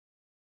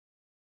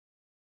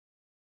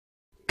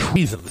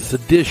treason,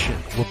 sedition,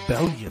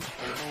 rebellion.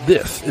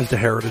 This is the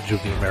heritage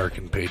of the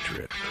American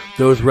patriot.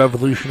 Those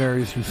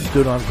revolutionaries who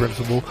stood on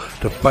principle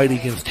to fight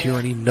against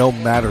tyranny no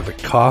matter the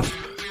cost.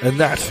 And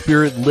that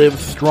spirit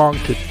lives strong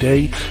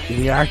today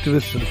in the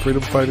activists and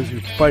freedom fighters who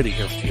fight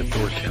against the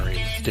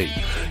authoritarian state.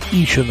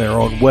 Each in their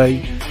own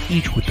way,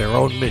 each with their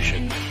own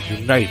mission,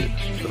 united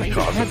for the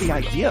cause. I had the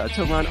idea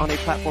to run on a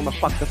platform of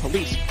fuck the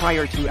police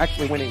prior to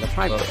actually winning the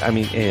primary. I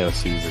mean,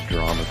 AOC is a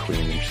drama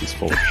queen and she's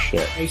full of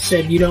shit. They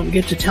said, you don't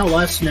get to tell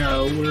us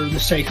no, we're the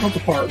state health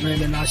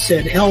department, and I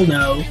said, hell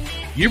no.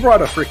 You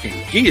brought a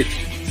freaking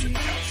guillotine.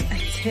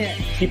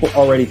 People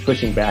already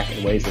pushing back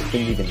in ways that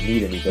didn't even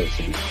need any votes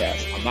to be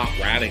cast. I'm not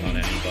ratting on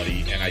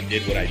anybody, and I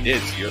did what I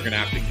did, so you're going to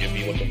have to give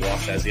me what the law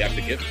says you have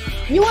to give me.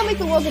 You want to make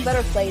the world a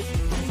better place?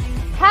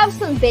 Have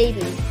some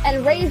babies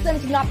and raise them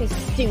to not be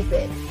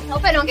stupid.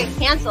 Hope I don't get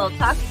canceled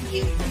talking to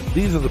you.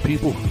 These are the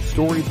people whose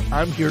stories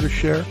I'm here to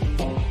share.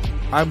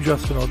 I'm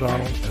Justin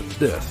O'Donnell, and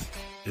this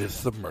is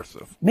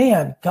Subversive.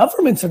 Man,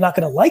 governments are not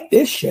going to like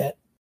this shit.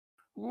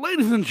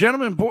 Ladies and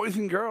gentlemen, boys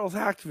and girls,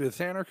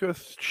 activists,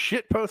 anarchists,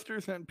 shit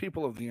posters, and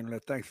people of the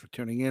internet, thanks for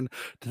tuning in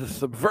to the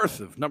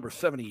Subversive number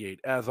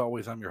 78. As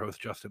always, I'm your host,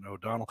 Justin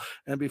O'Donnell.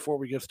 And before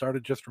we get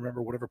started, just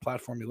remember whatever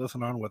platform you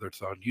listen on, whether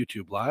it's on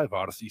YouTube Live,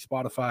 Odyssey,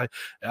 Spotify,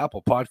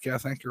 Apple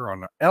Podcasts, Anchor,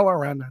 on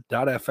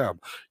LRN.FM,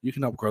 you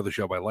can help grow the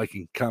show by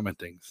liking,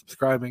 commenting,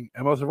 subscribing,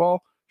 and most of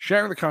all,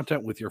 sharing the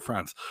content with your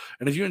friends.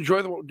 And if you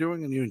enjoy what we're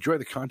doing and you enjoy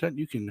the content,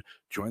 you can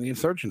join the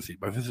insurgency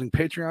by visiting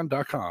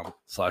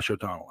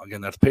patreon.com/O'Donnell. Again,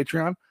 that's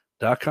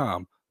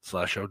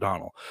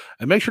patreon.com/O'Donnell.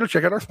 And make sure to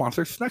check out our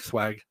sponsor,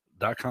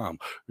 snackswag.com,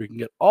 where you can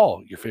get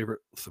all your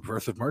favorite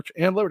Subversive merch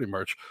and Liberty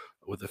merch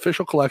with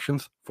official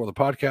collections for the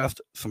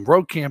podcast, some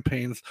road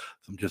campaigns,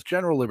 some just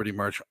general Liberty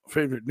merch,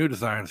 favorite new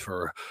designs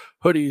for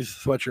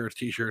hoodies, sweatshirts,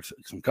 t-shirts,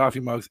 some coffee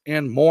mugs,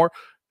 and more.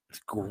 It's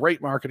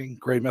great marketing,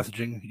 great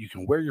messaging. You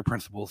can wear your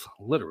principles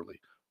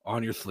literally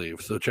on your sleeve.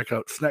 So check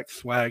out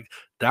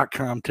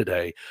snackswag.com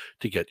today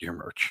to get your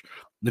merch.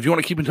 And if you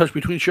want to keep in touch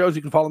between shows,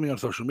 you can follow me on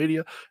social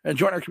media and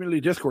join our community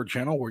Discord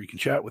channel where you can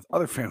chat with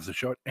other fans of the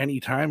show at any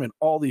time. And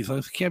all these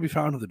links can be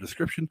found in the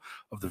description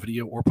of the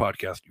video or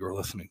podcast you're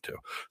listening to.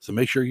 So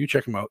make sure you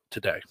check them out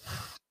today.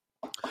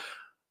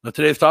 Now,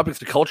 today's topic is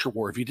the culture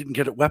war. If you didn't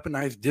get it,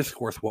 weaponized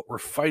discourse. What we're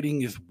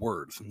fighting is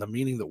words and the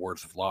meaning that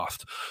words have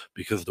lost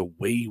because the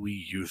way we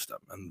use them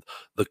and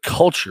the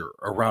culture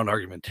around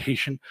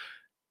argumentation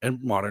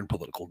and modern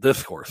political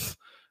discourse.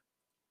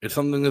 It's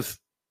something that's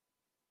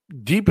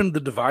deepened the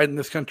divide in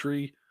this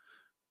country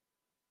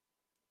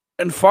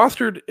and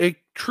fostered a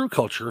true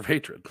culture of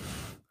hatred.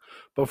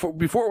 But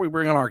before we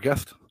bring on our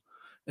guest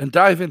and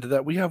dive into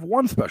that, we have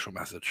one special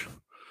message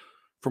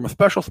from a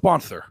special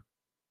sponsor,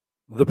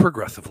 the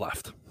Progressive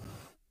Left.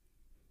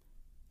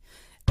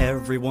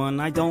 Everyone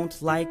I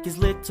don't like is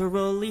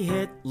literally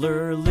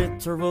Hitler,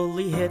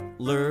 literally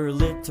Hitler,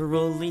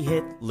 literally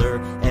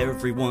Hitler.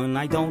 Everyone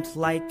I don't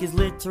like is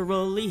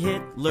literally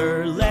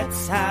Hitler.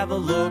 Let's have a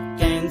look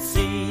and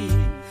see.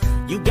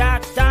 You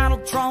got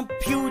Donald Trump,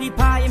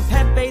 PewDiePie, and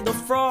Pepe the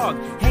Frog.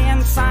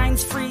 Hand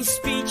signs, free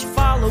speech,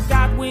 follow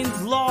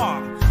Godwin's law.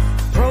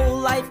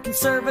 Pro-life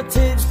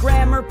conservatives,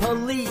 grammar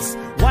police,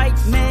 white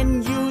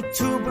men,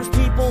 YouTubers,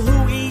 people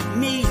who eat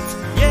meat.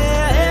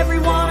 Yeah,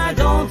 everyone I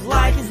don't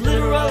like is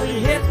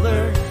literally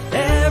Hitler.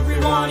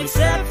 Everyone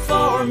except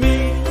for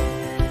me.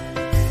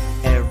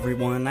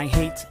 Everyone I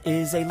hate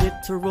is a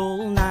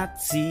literal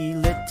Nazi,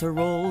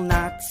 literal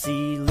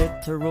Nazi,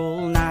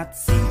 literal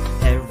Nazi.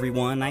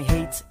 Everyone I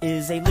hate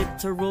is a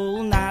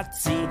literal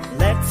Nazi.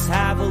 Let's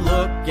have a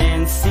look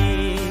and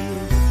see.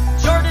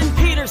 Jordan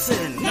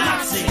Peterson,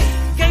 Nazi.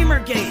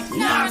 Gamergate,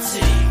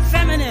 Nazi.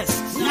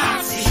 Feminists,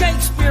 Nazi.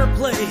 Shakespeare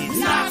plays,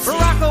 Nazi.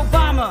 Barack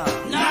Obama,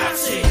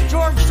 Nazi.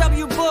 George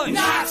W. Bush,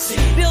 Nazi.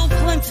 Bill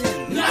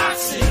Clinton,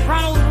 Nazi.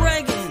 Ronald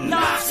Reagan,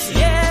 Nazi.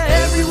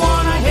 Yeah,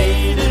 everyone I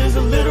hate is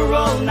a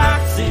literal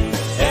Nazi.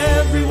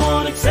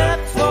 Everyone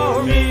except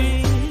for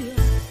me.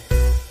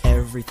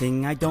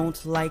 Everything I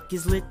don't like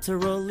is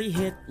literally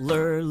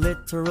Hitler,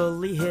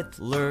 literally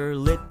Hitler,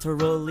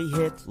 literally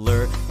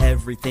Hitler.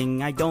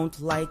 Everything I don't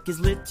like is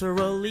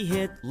literally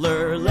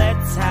Hitler.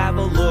 Let's have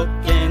a look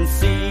and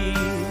see.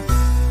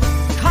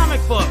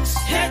 Comic books,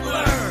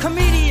 Hitler.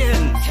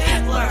 Comedians,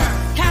 Hitler.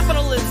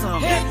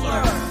 Capitalism,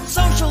 Hitler.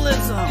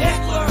 Socialism,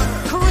 Hitler.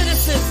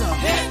 Criticism,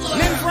 Hitler.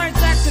 Men's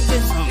rights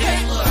activism,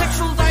 Hitler.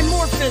 Sexual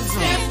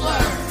dimorphism,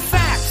 Hitler.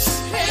 Facts,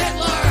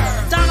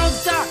 Hitler. Donald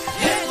Duck,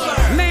 Hitler.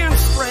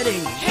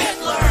 Manspreading,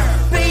 Hitler.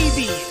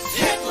 Babies,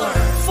 Hitler.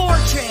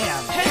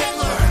 4chan,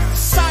 Hitler.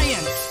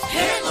 Science,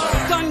 Hitler.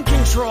 Gun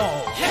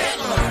control,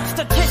 Hitler.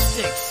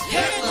 Statistics,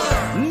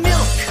 Hitler.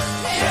 Milk,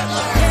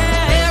 Hitler.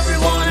 Yeah,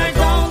 everyone I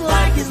don't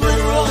like is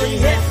literally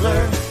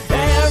Hitler.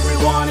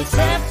 Everyone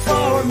except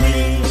for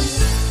me.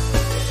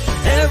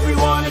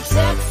 Everyone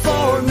except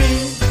for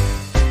me.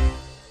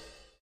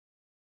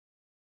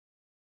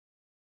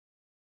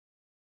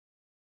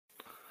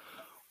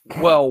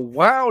 Well,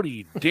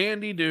 wowdy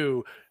dandy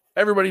do.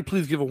 Everybody,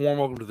 please give a warm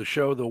welcome to the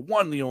show, the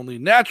one, the only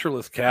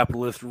naturalist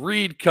capitalist,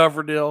 Reed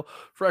Coverdale,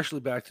 freshly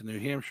back to New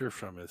Hampshire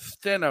from his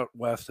stint out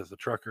west as a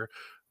trucker,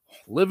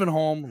 living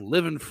home,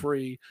 living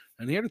free,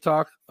 and here to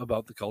talk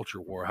about the culture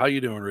war. How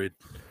you doing, Reed?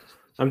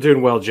 I'm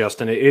doing well,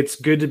 Justin. It's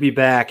good to be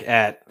back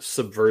at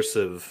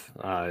Subversive.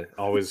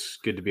 Always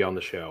good to be on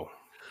the show.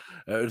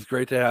 It's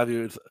great to have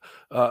you. It's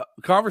a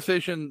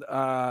conversation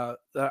that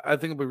I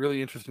think will be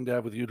really interesting to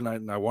have with you tonight,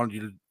 and I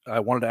wanted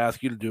to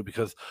ask you to do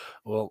because,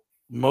 well,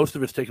 most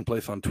of it's taking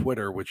place on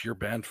Twitter, which you're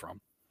banned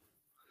from.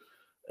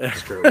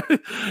 That's true.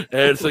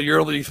 And so your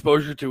only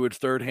exposure to it's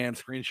third-hand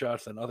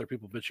screenshots and other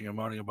people bitching and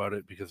moaning about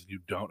it because you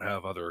don't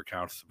have other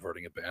accounts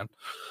subverting a ban.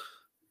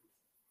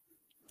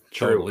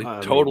 True.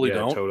 Totally,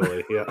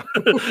 yeah.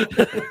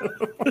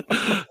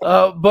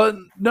 But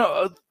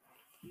no,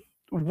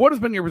 what has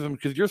been your wisdom?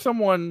 Because you're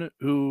someone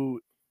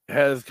who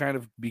has kind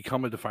of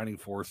become a defining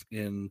force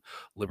in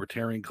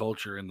libertarian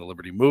culture, in the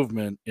liberty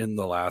movement in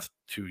the last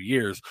 2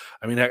 years.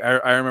 I mean,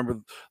 I remember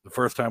the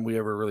first time we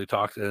ever really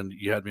talked, and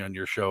you had me on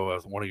your show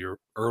as one of your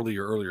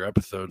earlier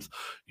episodes.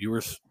 We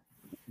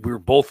were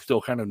both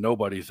still kind of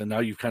nobodies, and now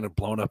you've kind of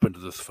blown up into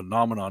this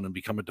phenomenon and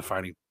become a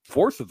defining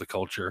force of the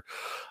culture.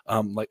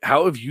 Like,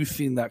 how have you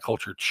seen that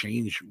culture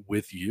change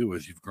with you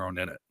as you've grown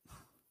in it?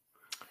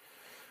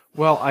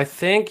 Well, I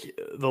think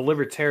the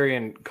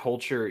libertarian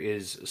culture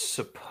is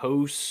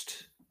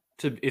supposed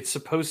to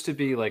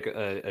be like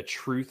a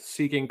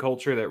truth-seeking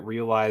culture that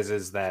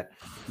realizes that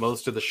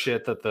most of the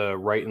shit that the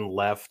right and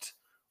left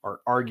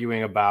are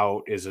arguing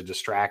about is a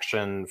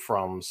distraction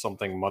from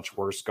something much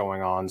worse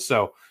going on.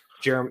 So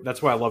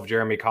that's why I love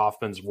Jeremy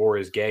Kaufman's War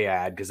is Gay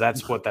ad, because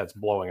that's what that's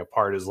blowing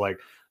apart, is like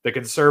the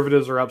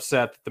conservatives are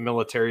upset that the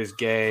military is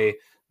gay.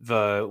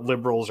 The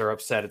liberals are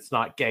upset it's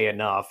not gay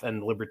enough,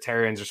 and the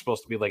libertarians are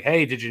supposed to be like,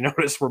 hey, did you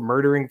notice we're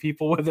murdering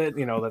people with it?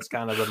 You know, that's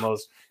kind of the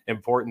most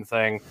important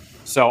thing.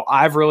 So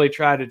I've really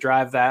tried to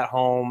drive that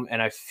home,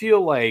 and I feel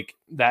like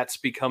that's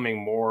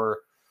becoming more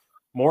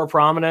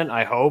prominent,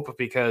 I hope,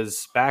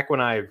 because back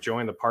when I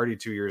joined the party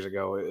 2 years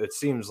ago, it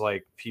seems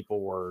like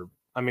people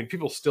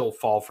still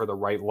fall for the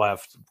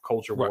right-left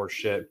culture war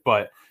shit,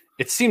 but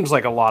it seems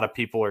like a lot of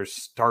people are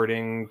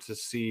starting to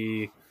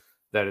see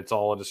that it's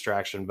all a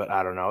distraction. But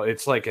I don't know.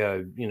 It's like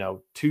a,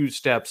 2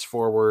 steps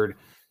forward,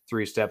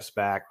 3 steps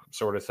back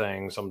sort of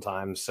thing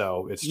sometimes.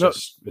 So it's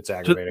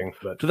aggravating.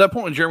 But to that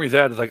point, when Jeremy's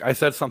ad is like, I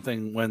said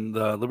something when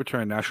the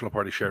Libertarian National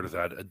Party shared his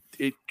ad,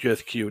 it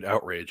just cued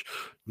outrage.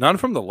 None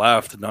from the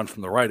left, none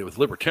from the right. It was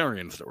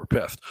libertarians that were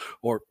pissed,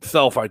 or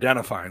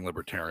self-identifying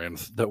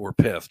libertarians that were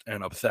pissed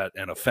and upset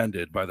and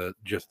offended by the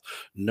just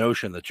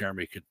notion that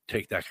Jeremy could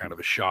take that kind of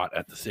a shot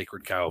at the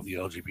sacred cow of the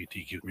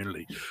LGBTQ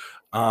community.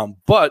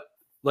 But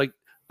like,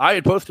 I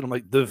had posted, I'm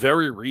like, the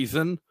very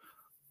reason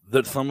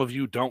that some of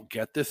you don't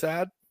get this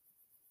ad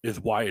is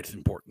why it's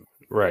important.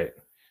 Right.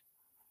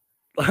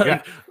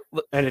 Yeah.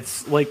 And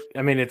it's like,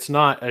 I mean, it's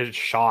not a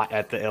shot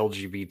at the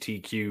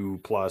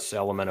LGBTQ plus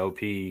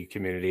LMNOP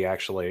community,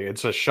 actually.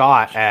 It's a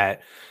shot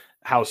at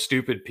how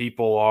stupid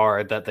people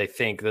are that they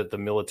think that the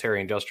military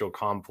industrial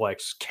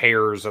complex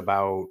cares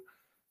about,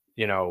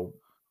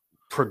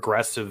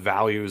 progressive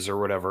values or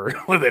whatever.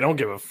 They don't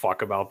give a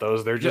fuck about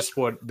those. They're just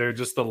they're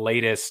just the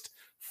latest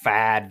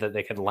fad that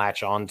they can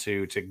latch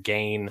onto to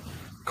gain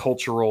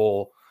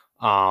cultural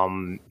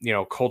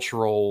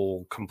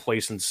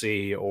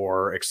complacency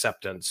or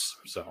acceptance.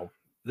 So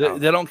they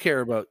don't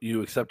care about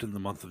you except in the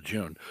month of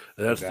June.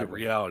 That's exactly the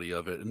reality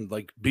of it. And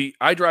like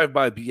I drive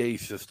by BAE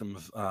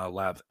Systems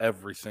labs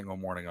every single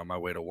morning on my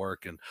way to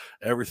work, and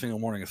every single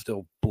morning it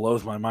still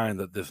blows my mind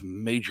that this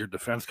major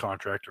defense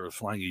contractor is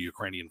flying a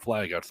Ukrainian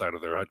flag outside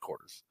of their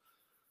headquarters.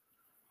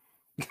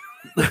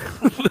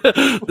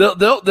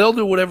 they'll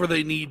do whatever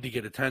they need to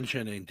get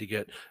attention and to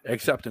get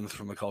acceptance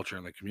from the culture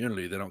and the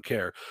community. They don't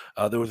care.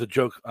 There was a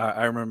joke.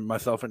 I remember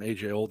myself and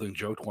AJ Olding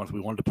joked once.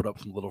 We wanted to put up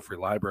some little free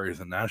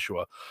libraries in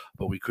Nashua,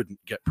 but we couldn't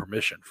get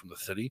permission from the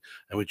city.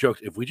 And we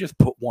joked, if we just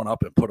put one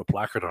up and put a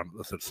placard on it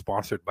that said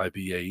sponsored by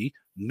BAE,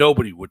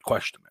 nobody would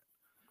question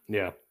it.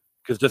 Yeah,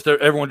 because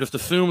everyone just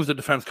assumes that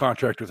defense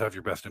contractors have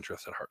your best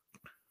interests at heart.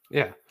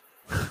 Yeah.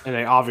 And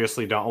they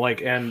obviously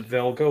don't, and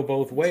they'll go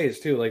both ways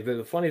too. Like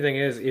the funny thing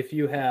is, if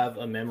you have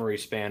a memory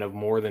span of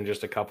more than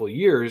just a couple of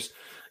years,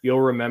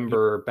 you'll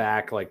remember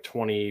back like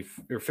 20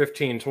 or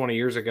 15, 20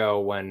 years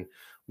ago when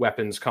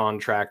weapons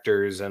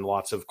contractors and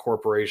lots of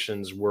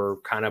corporations were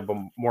kind of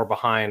more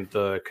behind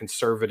the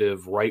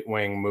conservative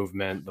right-wing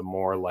movement, the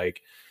more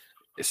like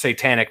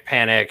satanic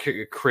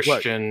panic,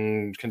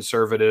 Christian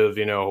conservative,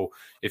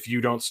 if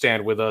you don't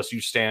stand with us, you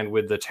stand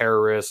with the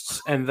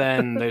terrorists. And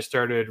then they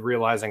started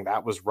realizing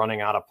that was running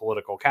out of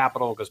political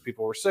capital because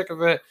people were sick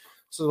of it.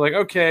 So like,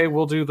 okay,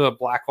 we'll do the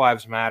Black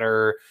Lives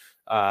Matter,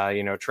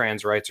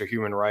 trans rights or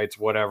human rights,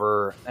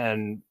 whatever.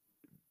 And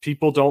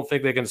people don't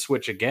think they can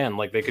switch again.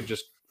 Like they could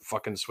just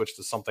fucking switch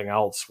to something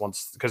else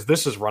once, because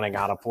this is running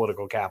out of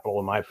political capital,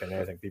 in my opinion.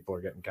 I think people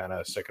are getting kind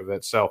of sick of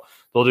it. So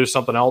they'll do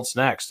something else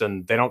next,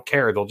 and they don't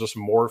care. They'll just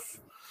morph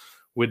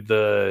with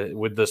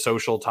the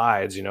social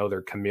tides. You know,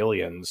 they're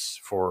chameleons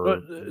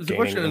for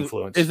gaining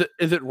influence.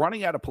 Is it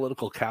running out of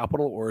political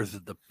capital, or is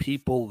it the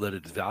people that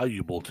it's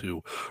valuable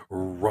to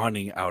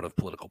running out of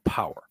political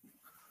power?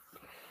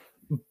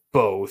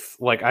 Both.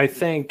 Like, I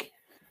think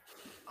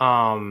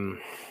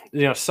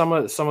you know, some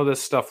of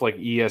this stuff like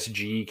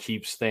ESG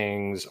keeps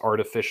things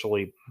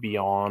artificially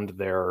beyond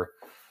their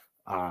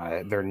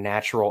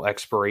natural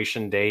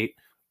expiration date,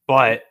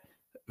 but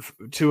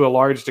to a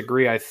large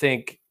degree, I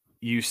think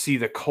you see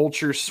the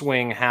culture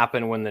swing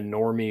happen when the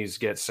normies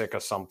get sick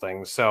of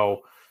something.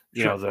 So,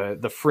 you know,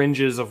 the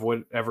fringes of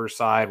whatever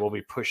side will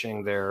be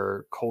pushing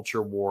their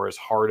culture war as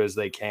hard as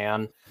they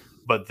can.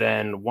 But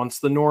then once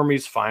the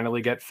normies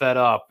finally get fed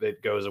up,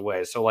 it goes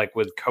away. So like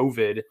with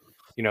COVID,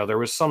 you know, there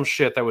was some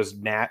shit that was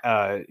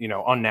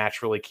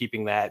unnaturally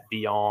keeping that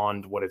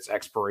beyond what its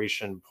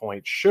expiration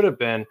point should have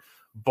been.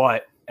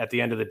 But at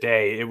the end of the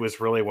day, it was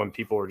really when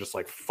people were just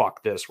like,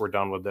 fuck this, we're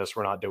done with this,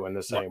 we're not doing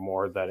this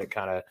anymore, that it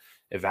kind of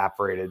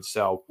evaporated.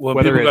 So well,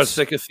 whether people got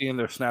sick of seeing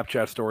their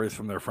Snapchat stories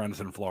from their friends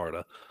in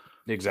Florida.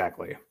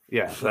 Exactly.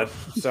 Yeah.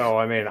 So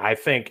I mean, I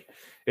think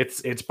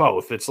it's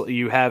both. It's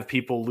you have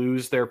people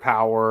lose their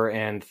power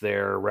and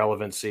their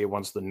relevancy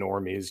once the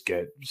normies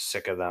get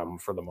sick of them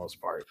for the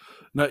most part.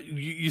 Now,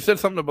 you said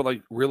something about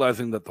like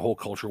realizing that the whole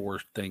culture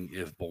war thing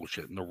is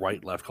bullshit and the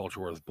right left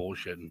culture war is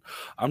bullshit. And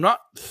I'm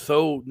not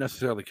so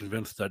necessarily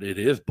convinced that it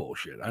is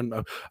bullshit. I'm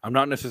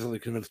not necessarily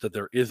convinced that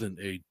there isn't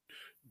a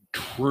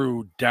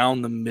true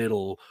down the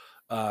middle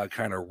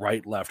kind of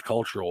right left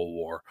cultural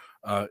war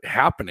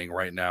happening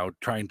right now,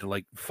 trying to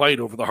like fight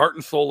over the heart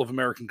and soul of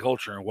American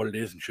culture and what it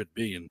is and should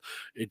be. And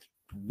it's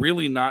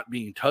really not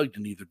being tugged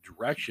in either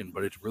direction,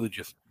 but it's really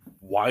just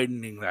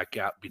widening that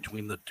gap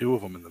between the two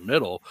of them in the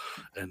middle.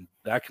 And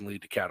that can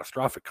lead to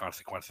catastrophic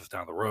consequences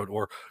down the road,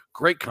 or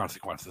great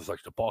consequences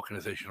like the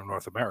balkanization of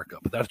North America.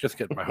 But that's just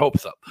getting my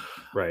hopes up.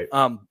 Right.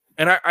 And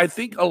I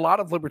think a lot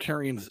of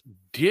libertarians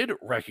did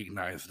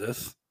recognize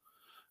this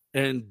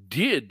and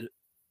did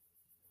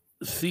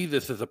see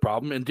this as a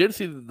problem, and did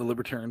see the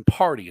Libertarian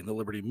Party and the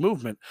Liberty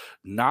Movement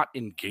not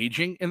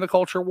engaging in the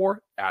culture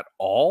war at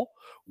all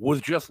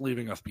was just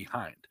leaving us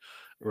behind.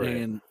 Right.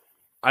 And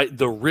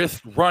the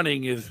risk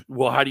running is,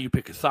 well, how do you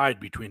pick a side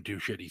between two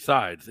shitty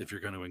sides if you're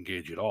going to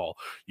engage at all?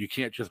 You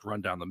can't just run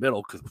down the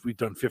middle, because we've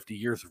done 50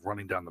 years of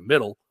running down the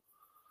middle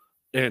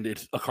and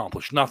it's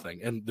accomplished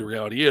nothing. And the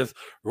reality is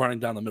running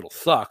down the middle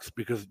sucks,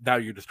 because now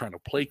you're just trying to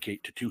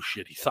placate to two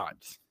shitty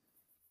sides.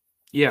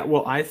 Yeah,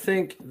 well, I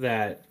think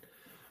that,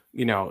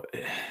 you know,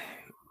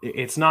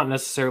 it's not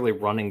necessarily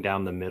running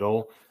down the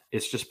middle.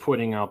 It's just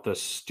putting out the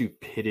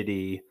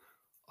stupidity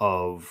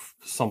of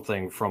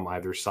something from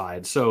either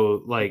side.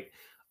 So, like,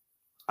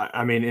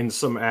 I mean, in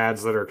some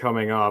ads that are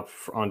coming up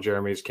on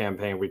Jeremy's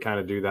campaign, we kind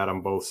of do that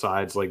on both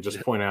sides, like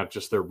just point out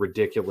just the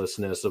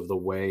ridiculousness of the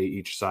way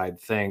each side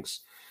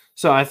thinks.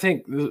 So I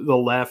think the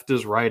left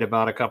is right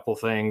about a couple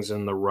things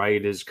and the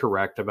right is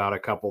correct about a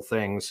couple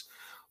things.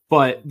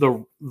 But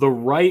the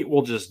right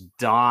will just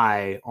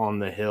die on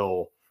the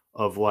hill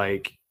of,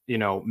 like, you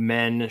know,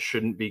 men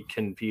shouldn't be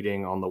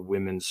competing on the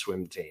women's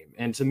swim team.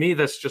 And to me,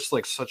 that's just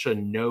like such a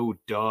no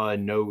duh,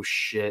 no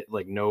shit,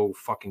 like no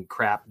fucking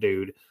crap,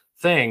 dude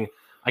thing.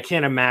 I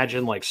can't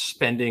imagine like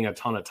spending a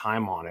ton of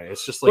time on it.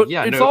 It's just like,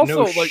 yeah, no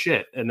like,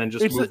 shit, and then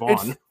just move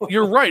on.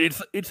 You're right.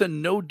 It's a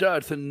no duh,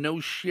 it's a no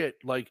shit,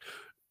 like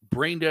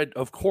brain dead.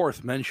 Of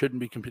course, men shouldn't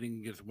be competing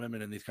against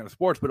women in these kind of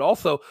sports, but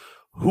also,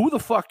 who the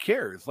fuck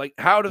cares? Like,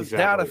 how does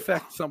that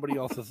affect somebody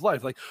else's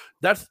life? Like,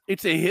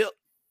 it's a hill.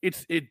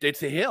 It's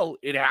a hill.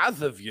 It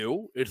has a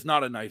view. It's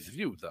not a nice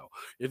view, though.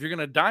 If you're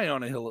gonna die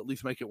on a hill, at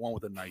least make it one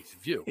with a nice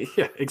view.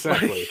 Yeah,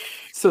 exactly.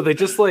 So they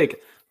just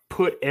like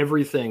put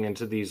everything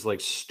into these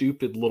like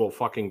stupid little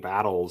fucking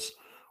battles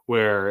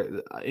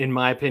where, in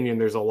my opinion,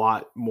 there's a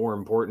lot more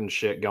important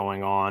shit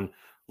going on.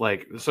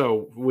 Like,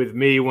 so with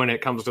me, when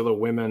it comes to the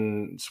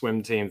women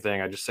swim team thing,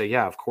 I just say,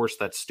 yeah, of course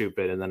that's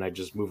stupid. And then I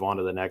just move on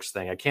to the next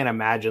thing. I can't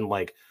imagine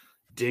like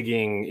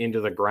digging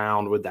into the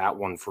ground with that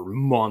one for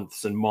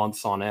months and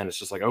months on end. It's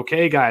just like,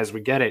 okay, guys, we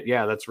get it.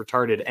 Yeah, that's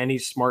retarded. Any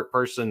smart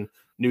person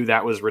knew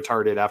that was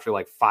retarded after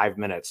like 5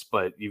 minutes,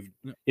 but you've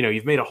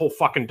made a whole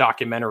fucking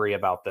documentary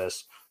about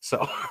this.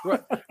 So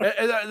right.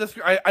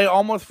 I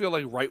almost feel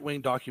like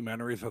right-wing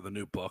documentaries are the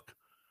new book.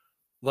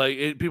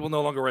 Like, people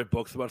no longer write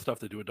books about stuff;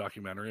 they do a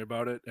documentary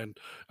about it. And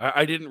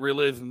I didn't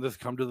realize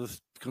come to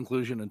this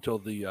conclusion until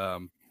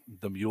the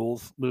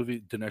Mules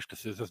movie, Dinesh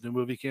D'Souza's new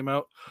movie, came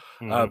out.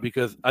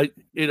 Because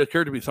it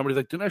occurred to me, somebody's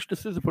like, Dinesh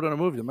D'Souza put out a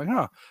movie. I'm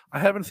like, I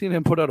haven't seen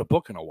him put out a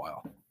book in a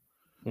while.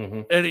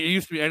 And it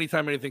used to be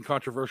anytime anything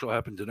controversial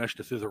happened,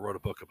 Dinesh D'Souza wrote a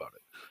book about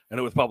it, and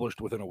it was published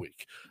within a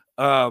week.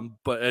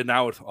 But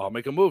now it's, I'll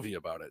make a movie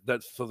about it.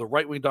 That's so the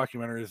right-wing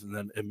documentaries, and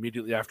then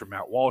immediately after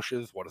Matt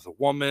Walsh's What is a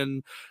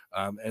Woman,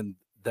 and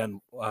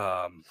then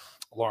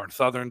Lauren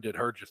Southern did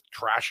her just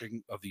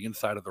trashing of the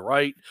inside of the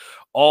right,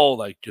 all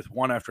like just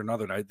one after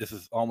another. And this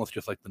is almost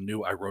just like the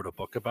new I wrote a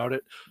book about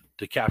it,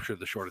 to capture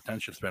the short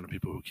attention span of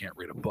people who can't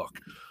read a book.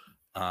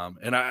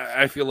 And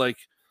I feel like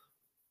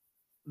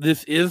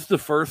this is the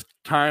first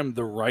time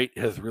the right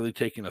has really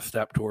taken a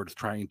step towards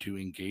trying to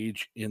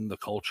engage in the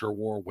culture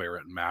war where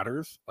it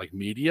matters, like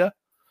media,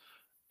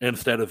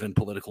 instead of in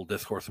political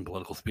discourse and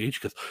political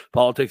speech, because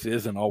politics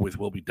is and always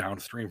will be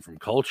downstream from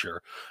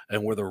culture.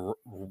 And where the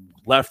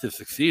left has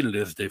succeeded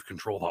is they've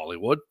controlled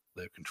Hollywood,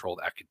 they've controlled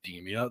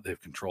academia,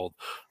 they've controlled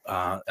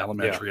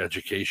elementary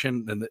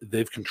education, and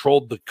they've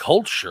controlled the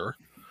culture,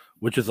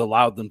 which has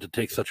allowed them to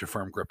take such a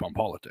firm grip on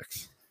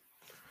politics.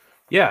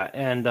 Yeah,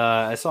 and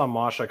I saw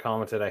Masha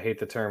commented, I hate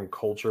the term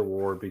culture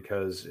war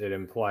because it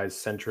implies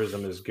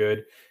centrism is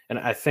good. And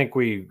I think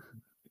we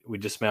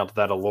dismantled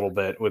that a little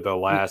bit with the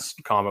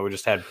last comment we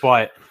just had.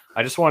 But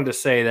I just wanted to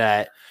say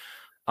that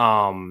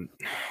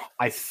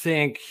I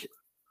think,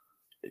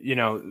 you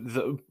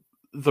know,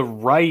 the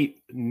right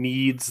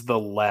needs the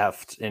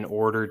left in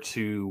order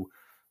to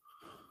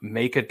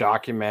make a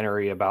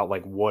documentary about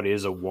like what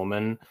is a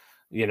woman,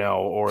 you know,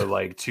 or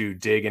like to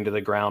dig into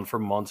the ground for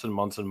months and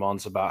months and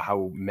months about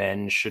how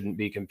men shouldn't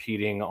be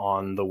competing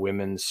on the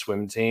women's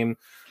swim team.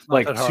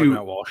 Like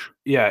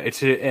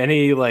to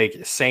any like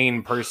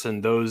sane person,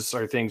 those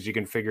are things you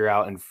can figure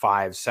out in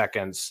 5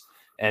 seconds.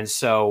 And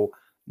so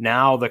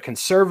now the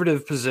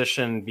conservative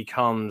position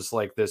becomes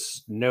like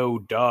this no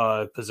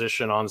duh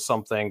position on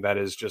something that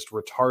is just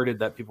retarded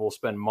that people will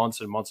spend months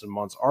and months and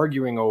months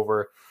arguing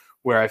over.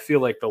 Where I feel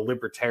like the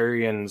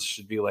libertarians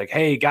should be like,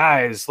 hey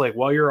guys, like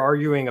while you're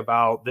arguing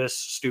about this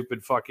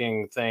stupid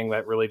fucking thing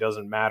that really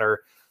doesn't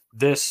matter,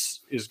 this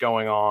is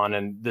going on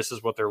and this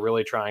is what they're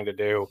really trying to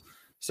do.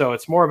 So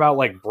it's more about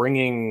like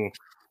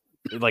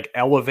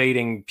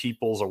elevating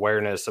people's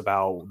awareness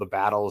about the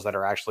battles that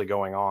are actually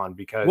going on,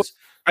 because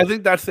I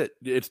think that's it.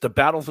 It's the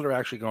battles that are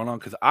actually going on.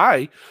 Because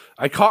I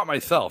caught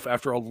myself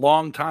after a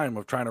long time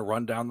of trying to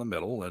run down the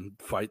middle and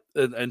fight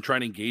and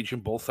trying to engage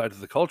in both sides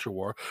of the culture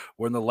war,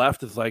 when the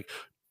left is like,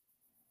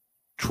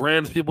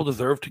 trans people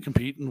deserve to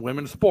compete in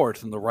women's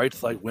sports, and the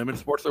right's like, women's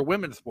sports are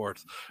women's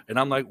sports. And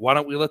I'm like, why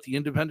don't we let the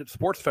independent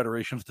sports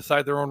federations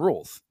decide their own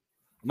rules?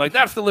 I'm like,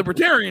 that's the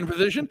libertarian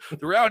position.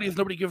 The reality is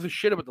nobody gives a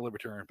shit about the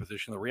libertarian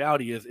position. The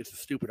reality is it's a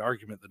stupid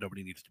argument that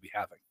nobody needs to be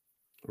having.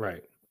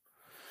 Right.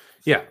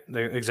 Yeah,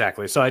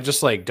 exactly. So I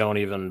just like don't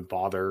even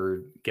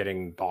bother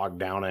getting bogged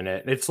down in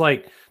it. It's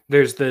like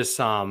there's this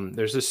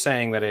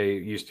saying that I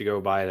used to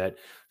go by that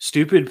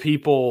stupid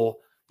people,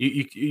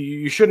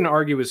 you shouldn't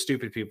argue with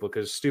stupid people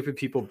because stupid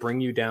people bring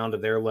you down to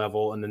their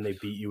level and then they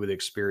beat you with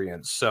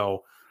experience.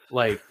 So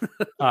like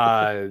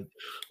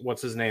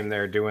what's his name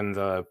there doing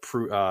the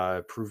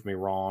prove me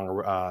wrong,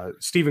 or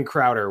Steven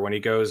Crowder, when he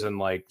goes and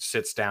like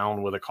sits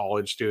down with a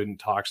college student,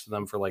 talks to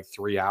them for like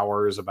 3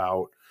 hours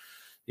about,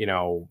 you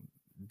know,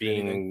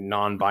 being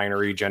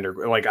non-binary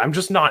gender. Like, I'm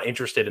just not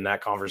interested in that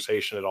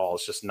conversation at all.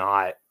 It's just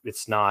not, it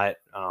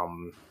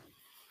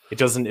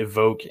doesn't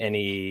evoke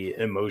any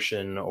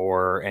emotion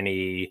or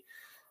any,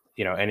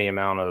 you know, any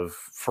amount of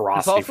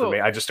ferocity for me.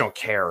 I just don't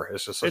care.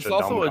 It's just such a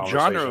dumb conversation. It's also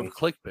a genre of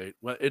clickbait.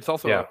 It's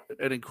also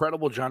an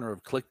incredible genre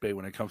of clickbait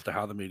when it comes to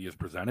how the media is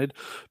presented,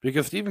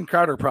 because Steven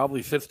Crowder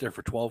probably sits there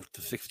for 12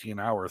 to 16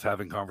 hours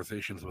having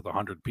conversations with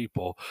 100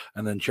 people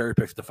and then cherry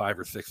picks the 5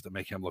 or 6 that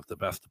make him look the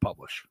best to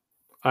publish.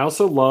 I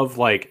also love,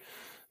 like,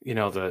 you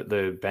know,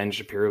 the Ben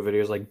Shapiro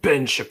videos, like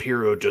Ben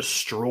Shapiro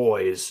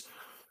destroys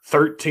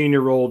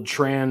 13-year-old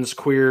trans,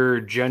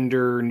 queer,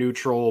 gender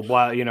neutral,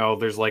 blah, you know,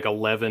 there's like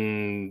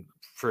 11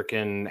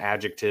 freaking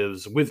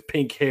adjectives with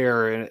pink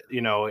hair, and,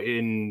 you know,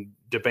 in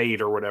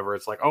debate or whatever.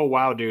 It's like, oh,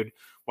 wow, dude,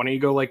 why don't you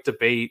go like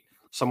debate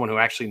someone who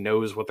actually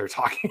knows what they're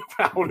talking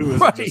about, who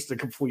is just a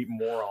complete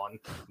moron.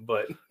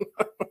 But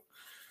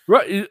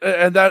right,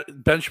 and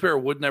that Ben Shapiro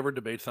would never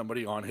debate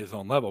somebody on his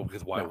own level,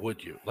 because why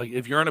would you? Like,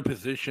 if you're in a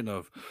position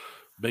of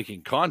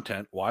making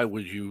content, why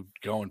would you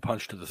go and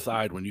punch to the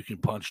side when you can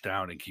punch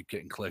down and keep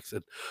getting clicks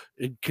and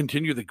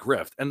continue the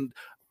grift? And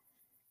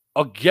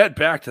I'll get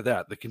back to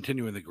that, the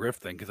continuing the grift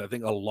thing, because I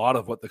think a lot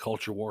of what the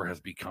culture war has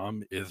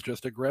become is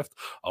just a grift.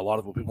 A lot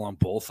of what people on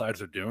both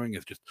sides are doing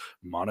is just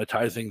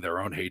monetizing their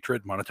own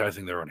hatred,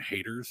 monetizing their own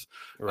haters,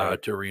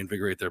 to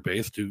reinvigorate their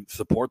base, to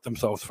support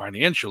themselves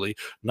financially,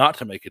 not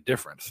to make a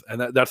difference. And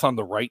that's on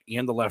the right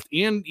and the left,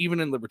 and even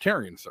in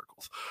libertarian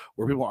circles,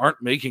 where people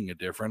aren't making a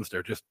difference.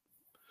 They're just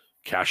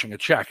cashing a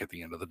check at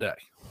the end of the day.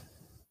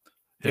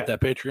 Hit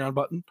that Patreon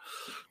button.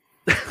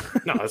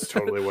 No, that's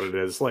totally what it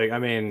is. Like, I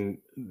mean,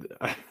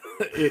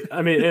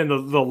 and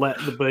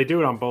but they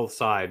do it on both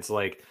sides.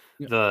 Like,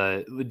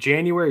 the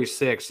January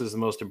 6th is the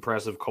most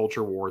impressive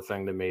culture war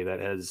thing to me that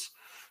has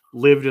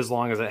lived as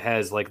long as it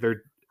has. Like,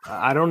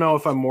 I don't know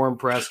if I'm more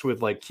impressed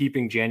with like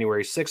keeping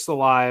January 6th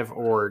alive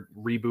or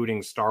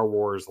rebooting Star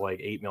Wars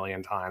like 8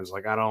 million times.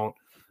 Like, I don't,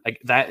 like,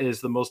 that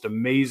is the most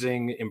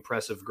amazing,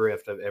 impressive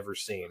grift I've ever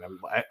seen.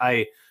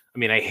 I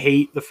mean, I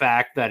hate the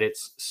fact that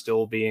it's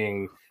still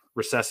being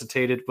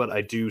resuscitated, but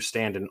I do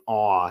stand in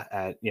awe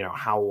at, you know,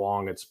 how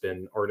long it's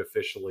been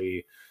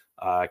artificially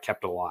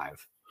kept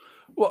alive.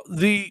 Well,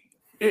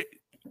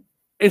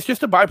 it's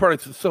just a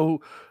byproduct.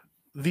 So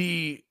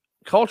the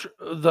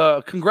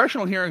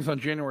congressional hearings on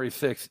January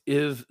 6th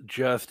is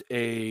just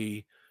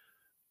a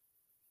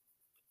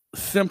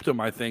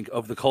symptom, I think,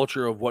 of the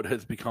culture of what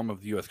has become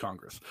of the U.S.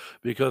 Congress.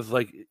 Because,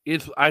 like,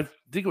 I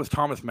think it was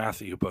Thomas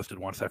Massey who posted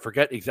once. I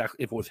forget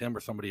exactly if it was him or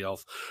somebody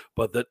else,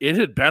 but that it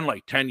had been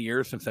like 10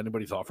 years since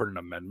anybody's offered an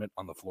amendment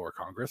on the floor of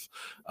Congress.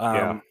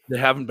 They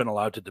haven't been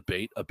allowed to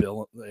debate a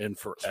bill in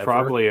forever. It's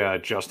probably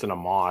Justin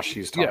Amash.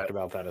 He's talked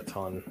about that a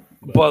ton.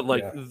 But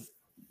like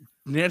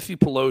Nancy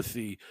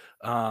Pelosi,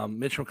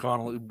 Mitch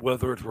McConnell,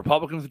 whether it's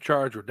Republicans in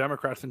charge or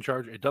Democrats in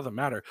charge, it doesn't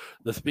matter.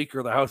 The Speaker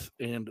of the House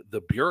and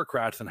the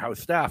bureaucrats and House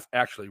staff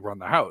actually run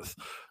the House.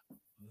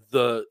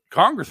 The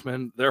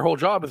congressmen, their whole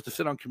job is to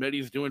sit on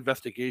committees, do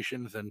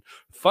investigations, and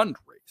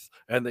fundraise.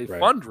 And they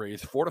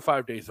fundraise 4 to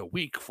 5 days a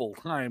week full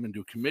time and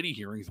do committee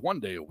hearings 1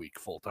 day a week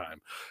full time.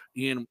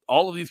 And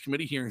all of these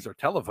committee hearings are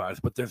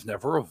televised, but there's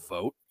never a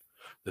vote.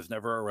 There's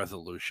never a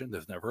resolution.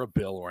 There's never a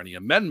bill or any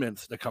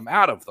amendments that come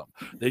out of them.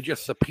 They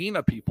just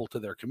subpoena people to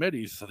their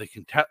committees so they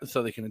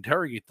can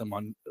interrogate them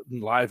on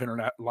live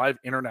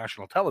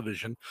international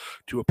television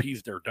to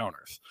appease their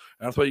donors.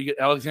 And that's why you get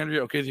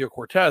Alexandria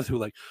Ocasio-Cortez, who,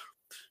 like,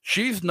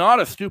 she's not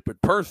a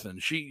stupid person.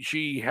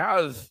 She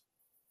has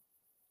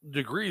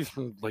degrees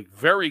from, like,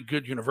 very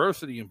good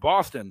university in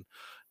Boston.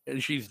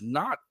 And she's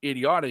not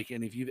idiotic.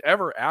 And if you've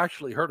ever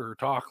actually heard her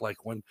talk,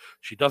 like when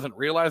she doesn't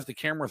realize the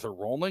cameras are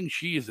rolling,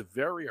 she is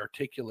very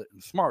articulate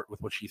and smart with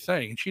what she's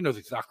saying. And she knows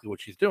exactly what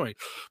she's doing.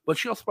 But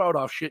she'll spout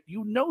off shit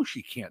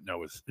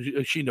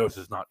she knows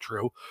is not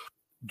true,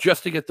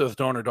 just to get those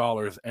donor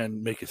dollars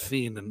and make a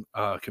scene in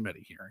a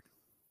committee hearing.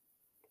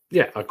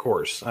 Yeah, of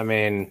course. I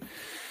mean,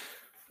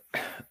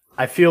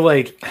 I feel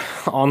like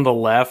on the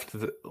left,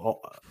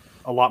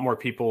 a lot more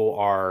people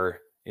are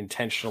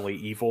intentionally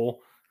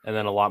evil. And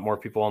then a lot more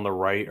people on the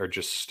right are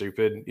just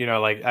stupid. You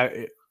know, like,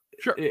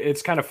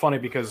 it's kind of funny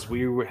because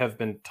we have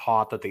been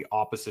taught that the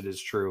opposite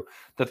is true,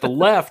 that the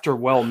left are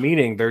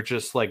well-meaning. They're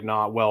just, like,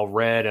 not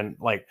well-read. And,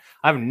 like,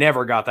 I've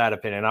never got that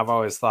opinion. I've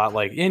always thought,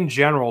 like, in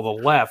general,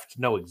 the left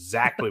know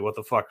exactly what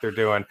the fuck they're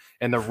doing.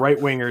 And the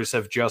right-wingers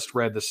have just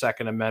read the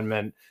Second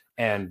Amendment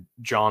and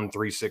John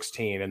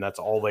 3:16, and that's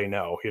all they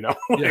know, you know?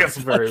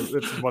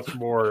 It's much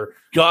more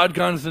God,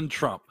 guns, and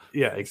Trump.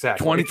 Yeah,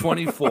 exactly.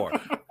 2024.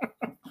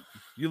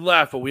 You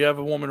laugh, but we have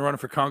a woman running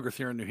for Congress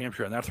here in New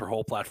Hampshire, and that's her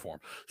whole platform.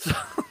 So,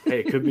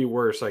 hey, it could be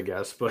worse, I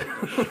guess. But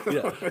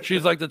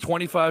she's like the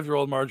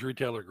 25-year-old Marjorie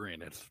Taylor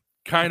Greene. It's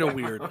kind of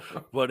weird,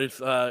 but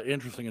it's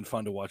interesting and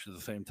fun to watch at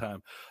the same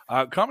time.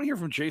 Comment here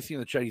from JC in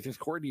the chat. He thinks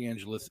Corey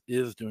DeAngelis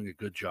is doing a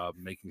good job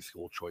making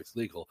school choice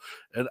legal.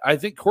 And I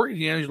think Corey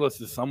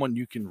DeAngelis is someone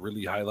you can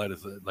really highlight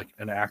as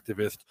an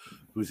activist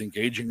who's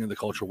engaging in the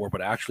culture war,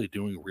 but actually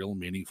doing real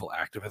meaningful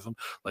activism.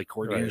 Like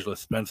Corey DeAngelis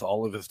spends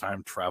all of his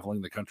time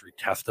traveling the country,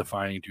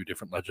 testifying to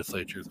different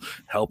legislatures,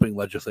 helping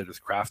legislators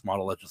craft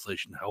model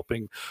legislation,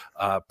 helping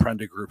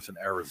Prenda groups in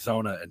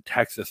Arizona and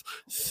Texas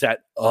set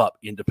up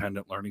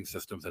independent learning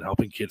systems and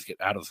helping kids get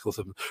out of the school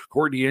system.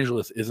 Corey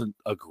DeAngelis isn't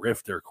a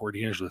grifter. Corey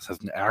DeAngelis has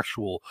an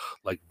actual,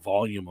 like,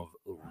 volume of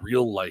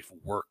real life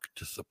work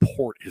to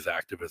support his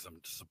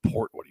activism, to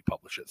support what he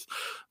publishes.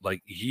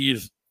 Like,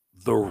 he's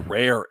the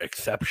rare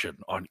exception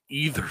on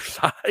either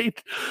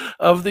side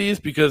of these,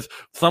 because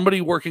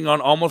somebody working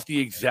on almost the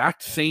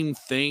exact same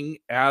thing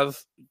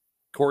as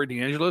Corey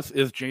DeAngelis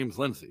is James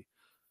Lindsay.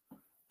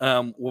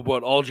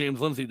 What all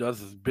James Lindsay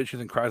does is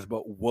bitches and cries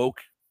about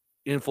woke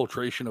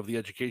infiltration of the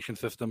education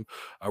system,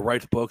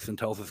 writes books and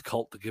tells his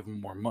cult to give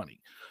him more money.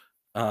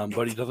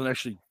 But he doesn't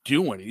actually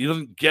do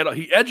anything.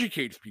 He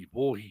educates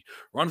people. He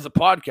runs a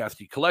podcast.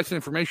 He collects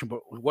information.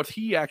 But what's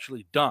he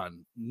actually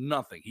done?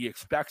 Nothing. He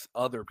expects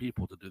other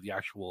people to do the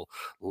actual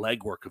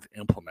legwork of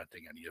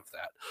implementing any of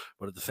that.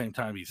 But at the same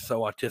time, he's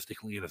so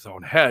autistically in his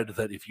own head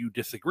that if you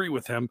disagree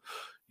with him,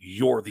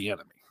 you're the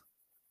enemy.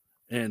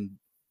 And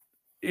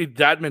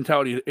that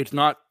mentality, it's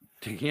not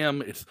to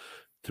him. It's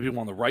to people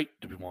on the right,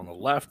 to people on the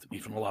left,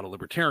 even a lot of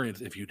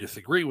libertarians. If you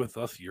disagree with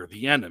us, you're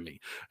the enemy.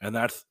 And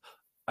that's,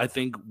 I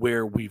think,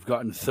 where we've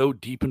gotten so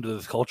deep into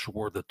this culture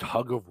war, the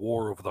tug of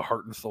war of the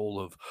heart and soul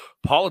of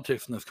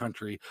politics in this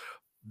country,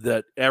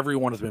 that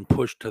everyone has been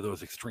pushed to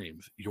those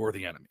extremes. You're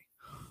the enemy.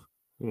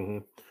 Mm-hmm.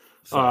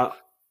 So,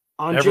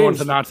 everyone's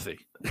a Nazi.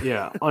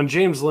 Yeah. On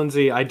James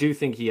Lindsay, I do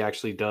think he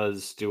actually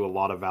does do a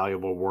lot of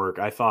valuable work.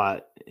 I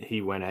thought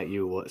he went at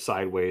you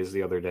sideways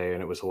the other day,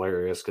 and it was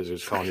hilarious because he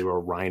was calling you a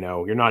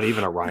rhino. You're not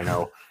even a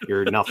rhino.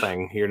 You're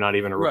nothing. You're not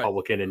even a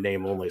Republican in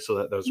name only. So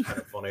that was kind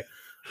of funny.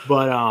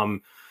 But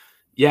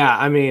yeah,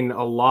 I mean,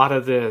 a lot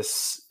of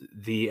this,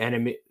 the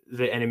enemy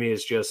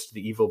is just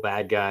the evil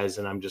bad guys,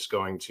 and I'm just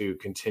going to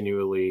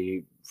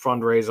continually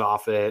fundraise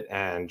off it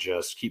and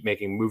just keep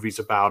making movies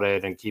about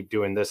it and keep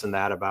doing this and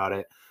that about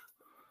it.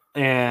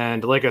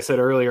 And like I said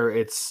earlier,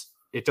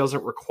 it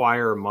doesn't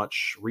require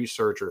much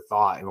research or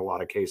thought in a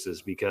lot of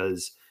cases,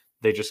 because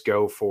they just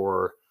go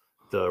for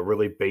the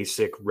really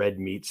basic red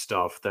meat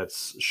stuff that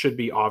should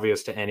be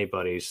obvious to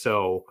anybody.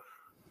 So,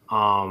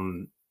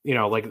 you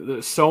know, like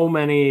so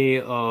many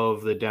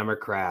of the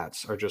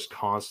Democrats are just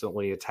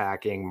constantly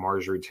attacking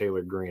Marjorie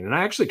Taylor Greene. And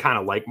I actually kind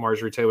of like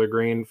Marjorie Taylor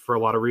Greene for a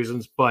lot of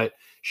reasons, but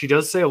she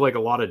does say like a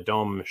lot of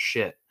dumb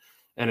shit.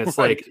 And it's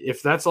Right. like,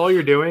 if that's all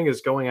you're doing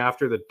is going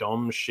after the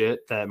dumb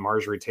shit that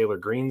Marjorie Taylor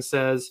Greene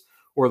says,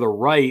 or the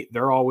right,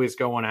 they're always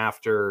going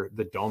after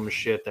the dumb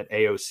shit that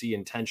AOC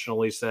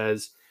intentionally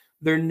says.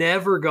 They're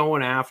never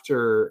going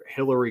after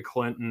Hillary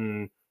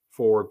Clinton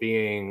for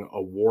being a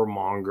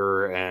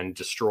warmonger and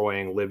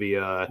destroying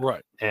Libya.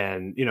 Right.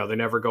 And, you know, they're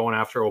never going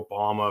after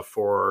Obama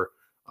for,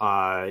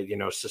 you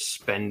know,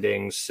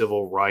 suspending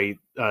civil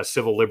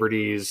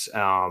liberties.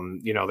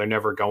 You know, they're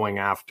never going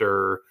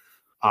after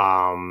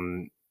Chuck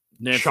Pelosi.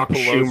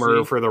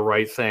 Schumer for the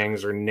right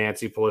things, or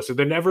Nancy Pelosi.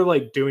 They're never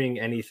like doing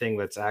anything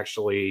that's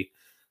actually,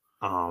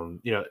 you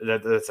know,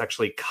 that's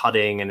actually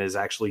cutting and is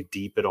actually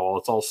deep at all.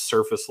 It's all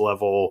surface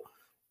level,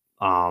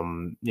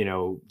 you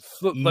know,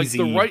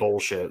 easy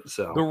bullshit.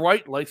 So the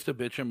right likes to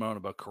bitch and moan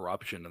about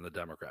corruption in the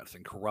Democrats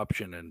and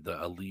corruption and the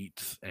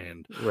elites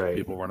and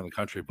people running the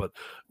country. But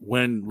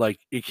when like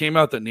it came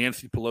out that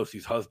Nancy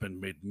Pelosi's husband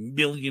made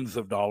millions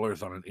of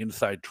dollars on an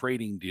inside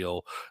trading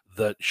deal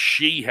that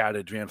she had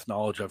advanced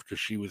knowledge of because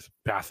she was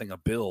passing a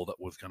bill that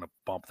was going to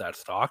bump that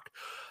stock.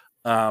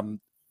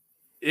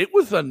 It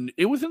was in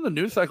the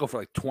news cycle for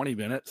like 20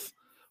 minutes.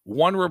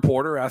 One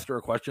reporter asked her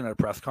a question at a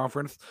press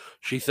conference.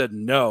 She said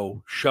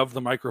no, shoved the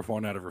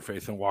microphone out of her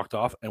face and walked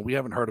off, and we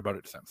haven't heard about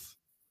it since.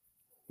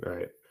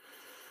 Right.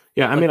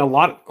 Yeah, I mean, a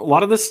lot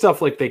of this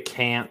stuff, like, they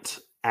can't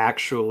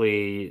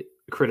actually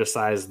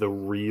criticize the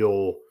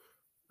real,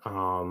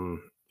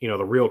 you know,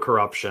 the real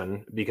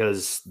corruption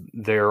because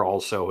they're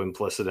also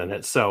implicit in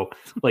it. So,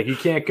 like, you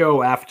can't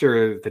go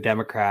after the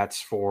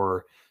Democrats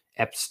for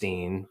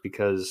Epstein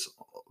because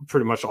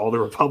pretty much all the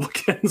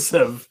Republicans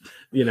have,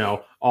 you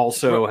know,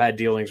 also had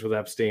dealings with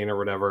Epstein or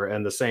whatever.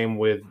 And the same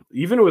with,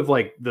 even with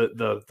like the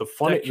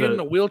funny that kid in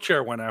the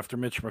wheelchair went after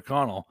Mitch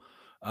McConnell.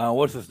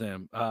 What's his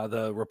name?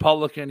 The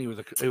Republican. He was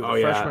a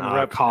freshman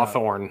rep.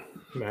 Cawthorn,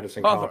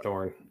 Madison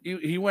Cawthorn.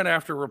 He went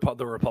after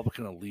the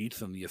Republican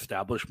elites and the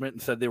establishment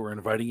and said they were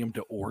inviting him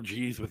to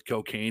orgies with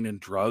cocaine and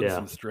drugs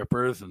and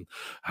strippers, and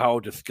how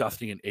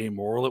disgusting and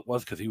amoral it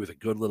was because he was a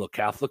good little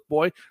Catholic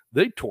boy.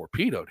 They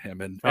torpedoed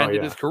him and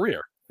ended his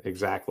career.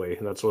 Exactly.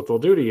 That's what they'll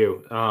do to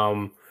you.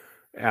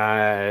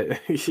 I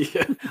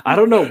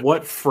don't know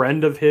what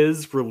friend of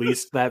his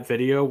released that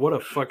video. What a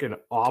fucking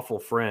awful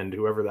friend,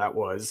 whoever that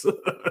was.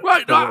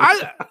 Right.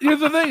 Here's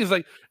the thing: is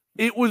like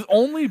it was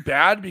only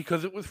bad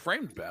because it was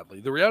framed badly.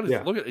 The reality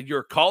is, look at it,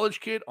 you're a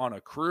college kid on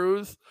a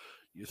cruise.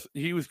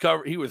 He was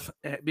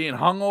being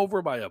hung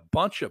over by a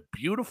bunch of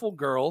beautiful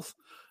girls.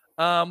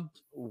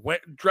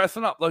 Went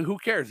dressing up like, who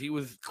cares? He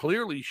was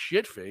clearly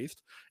shit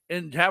faced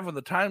and having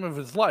the time of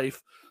his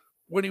life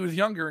when he was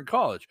younger in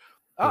college.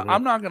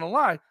 I'm not gonna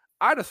lie,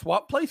 I'd have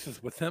swapped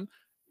places with him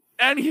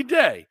any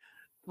day.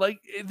 Like,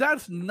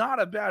 that's not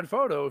a bad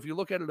photo if you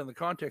look at it in the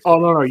context. Oh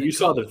no, you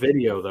saw the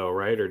video though,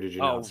 right? Or did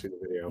you not see the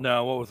video?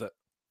 No, what was it?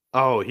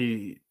 Oh,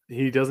 he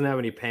doesn't have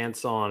any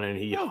pants on, and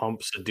he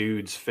humps a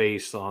dude's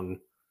face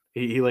on.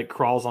 He like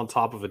crawls on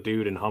top of a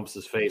dude and humps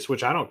his face,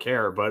 which I don't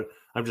care, but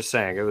I'm just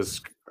saying it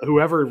was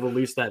whoever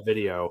released that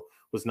video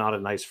was not a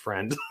nice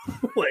friend.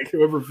 Like,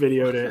 whoever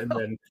videoed it and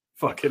then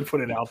fucking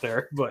put it out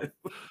there. But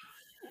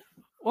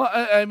well,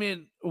 I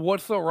mean,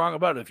 what's so wrong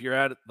about it? If you're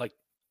at, like,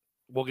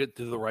 we'll get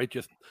to the right,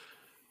 just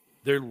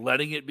they're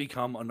letting it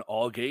become an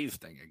all gays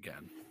thing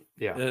again.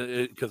 Yeah,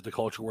 because the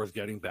culture war is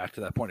getting back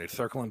to that point. It's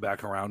circling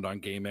back around on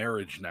gay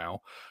marriage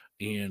now,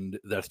 and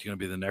that's going to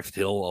be the next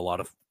hill a lot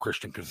of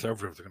Christian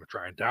conservatives are going to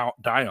try and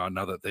die on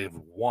now that they've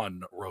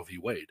won Roe v.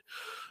 Wade.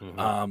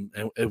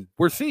 And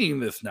we're seeing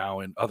this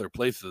now in other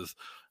places.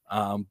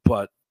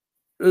 But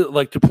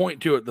like, to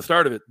point to at the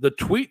start of it, the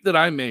tweet that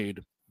I made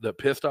that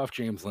pissed off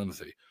James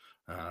Lindsay,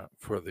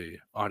 for the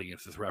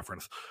audience's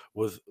reference,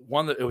 was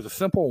one that it was a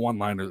simple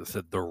one-liner that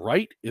said, "The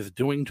right is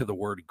doing to the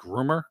word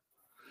groomer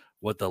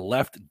what the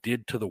left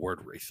did to the word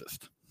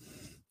racist."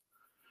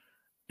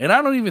 And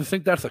I don't even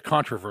think that's a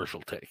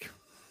controversial take.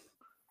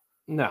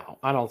 No,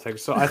 I don't think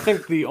so. I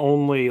think the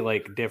only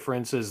like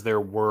difference is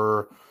there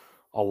were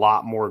a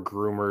lot more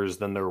groomers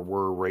than there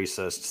were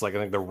racists. Like, I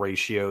think the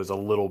ratio is a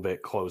little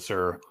bit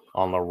closer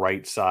on the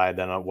right side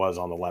than it was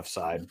on the left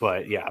side.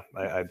 But yeah,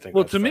 I think.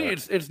 Well, to me,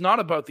 it's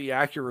not about the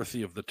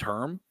accuracy of the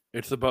term.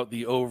 It's about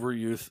the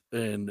overuse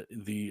and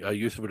the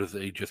use of it as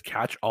a just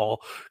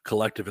catch-all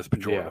collectivist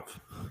pejorative.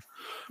 Yeah.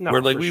 No,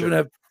 where, like,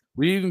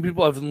 we even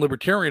people have in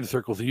libertarian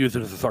circles who use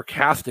it as a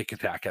sarcastic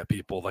attack at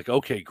people, like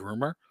 "okay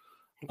groomer,"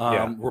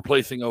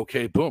 replacing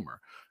 "okay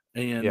boomer,"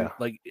 and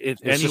like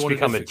it's just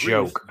become a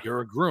joke.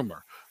 You're a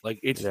groomer. Like,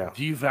 it's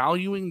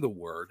devaluing the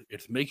word.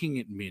 It's making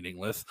it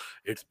meaningless.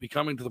 It's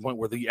becoming to the point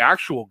where the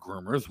actual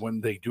groomers,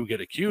 when they do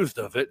get accused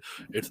of it,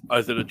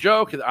 is it a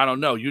joke? I don't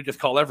know. You just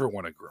call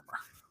everyone a groomer.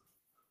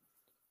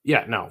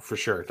 Yeah, no, for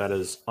sure. That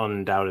has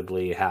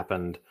undoubtedly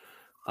happened.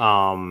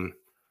 And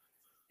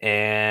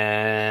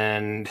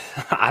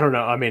I don't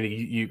know. I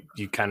mean,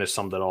 you kind of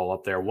summed it all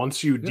up there.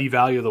 Once you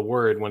devalue the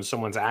word, when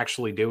someone's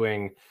actually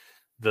doing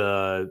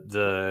the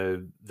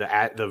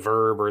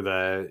verb or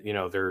the, you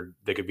know,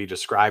 they could be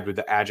described with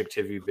the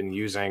adjective you've been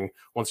using.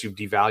 Once you've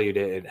devalued it,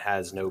 it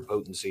has no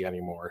potency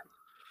anymore.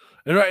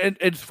 And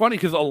it's funny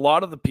because a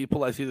lot of the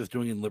people I see this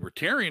doing in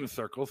libertarian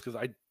circles, because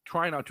I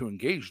try not to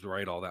engage the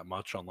right all that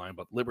much online,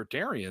 but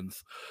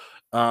libertarians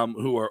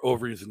who are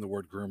overusing the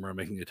word groomer and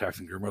making attacks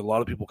on groomer, a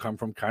lot of people come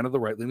from kind of the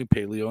right-leaning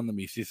paleo and the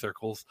Mises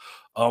circles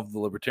of the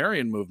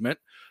libertarian movement,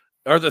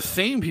 are the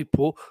same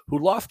people who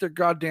lost their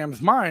goddamn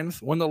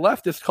minds when the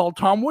leftists called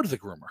Tom Woods a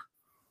groomer.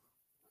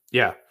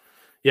 Yeah.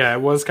 Yeah,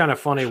 it was kind of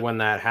funny when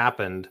that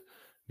happened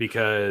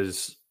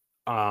because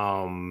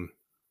it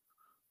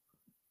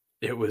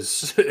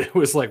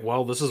was like,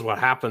 well, this is what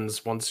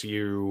happens once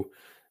you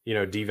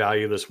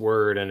devalue this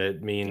word, and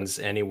it means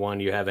anyone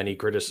you have any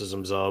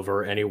criticisms of,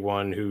 or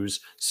anyone who's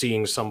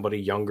seeing somebody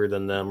younger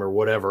than them or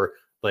whatever.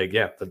 Like,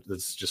 yeah,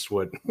 that's just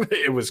what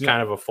it was.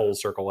 Kind of a full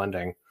circle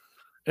ending.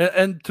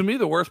 And to me,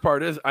 the worst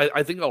part is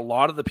I think a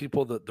lot of the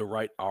people that the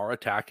right are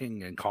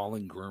attacking and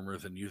calling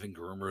groomers and using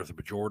groomer as a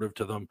pejorative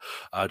to them,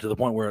 to the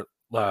point where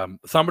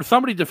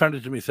somebody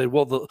defended to me, said,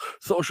 well, the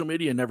social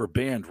media never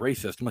banned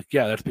racist. I'm like,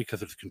 yeah, that's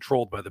because it's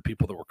controlled by the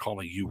people that were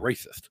calling you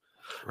racist.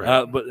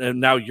 Right. And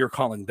now you're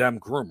calling them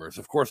groomers.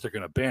 Of course they're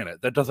going to ban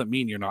it. That doesn't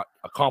mean you're not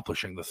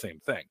accomplishing the same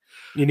thing.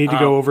 You need to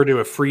go over to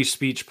a free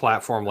speech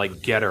platform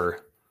like Getter.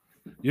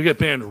 You get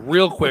banned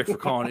real quick for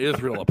calling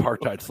Israel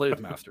apartheid slave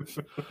masters.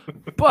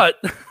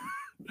 But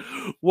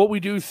what we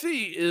do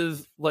see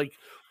is, like,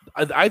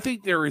 I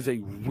think there is a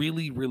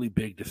really, really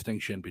big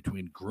distinction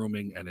between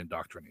grooming and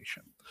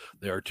indoctrination.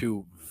 They are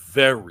two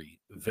very,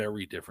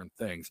 very different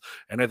things.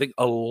 And I think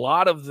a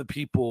lot of the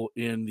people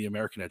in the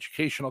American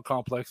educational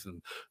complex,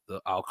 and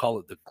I'll call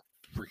it the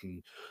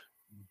freaking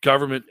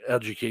government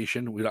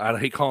education, I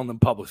hate calling them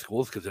public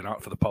schools because they're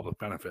not for the public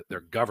benefit.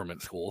 They're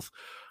government schools.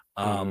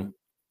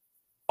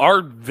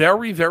 Are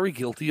very, very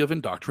guilty of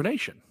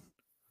indoctrination,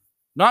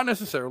 not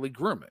necessarily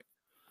grooming.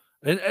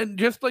 And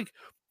just like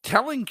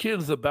telling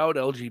kids about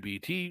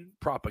LGBT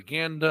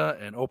propaganda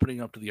and opening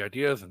up to the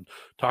ideas and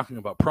talking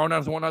about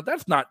pronouns and whatnot,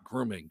 that's not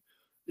grooming.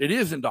 It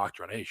is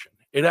indoctrination.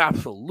 It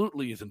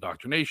absolutely is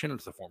indoctrination.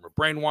 It's a form of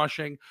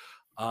brainwashing.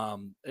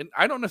 And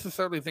I don't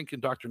necessarily think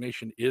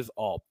indoctrination is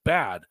all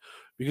bad,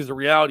 because the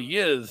reality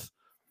is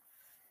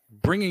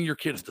bringing your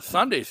kids to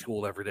Sunday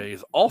school every day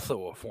is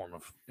also a form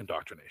of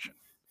indoctrination.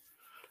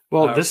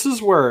 Well, this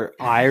is where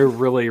I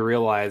really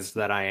realized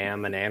that I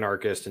am an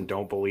anarchist and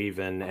don't believe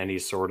in any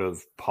sort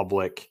of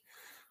public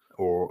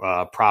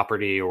or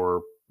property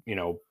or,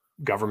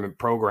 government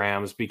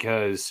programs,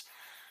 because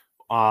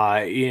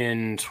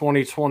in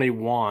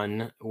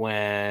 2021,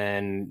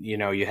 when,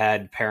 you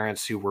had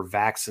parents who were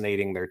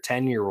vaccinating their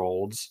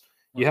 10-year-olds,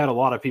 you had a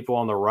lot of people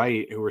on the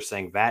right who were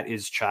saying that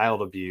is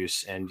child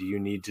abuse and you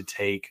need to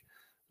take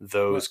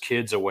those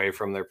kids away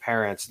from their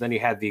parents. Then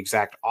you had the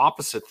exact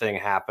opposite thing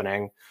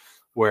happening,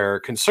 where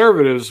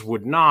conservatives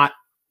would not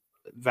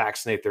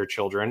vaccinate their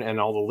children, and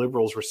all the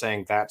liberals were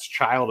saying that's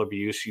child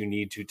abuse. You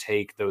need to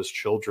take those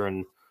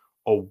children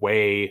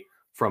away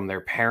from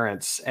their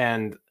parents.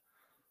 And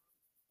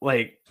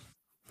like,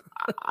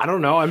 I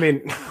don't know. I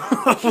mean,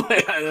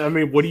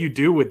 what do you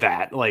do with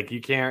that? Like, you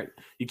can't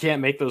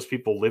make those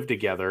people live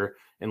together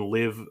and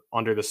live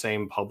under the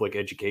same public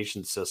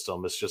education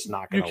system. It's just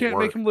not going to work. You can't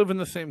make them live in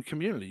the same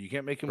community. You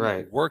can't make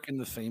them work in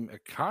the same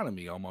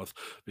economy, almost,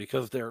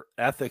 because their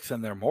ethics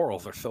and their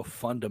morals are so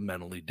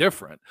fundamentally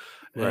different.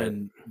 Right.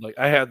 And like,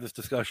 I had this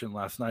discussion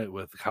last night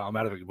with Kyle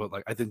Madovic about,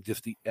 like, I think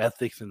just the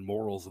ethics and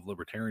morals of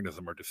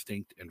libertarianism are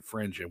distinct and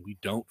fringe, and we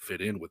don't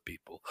fit in with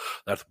people.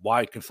 That's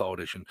why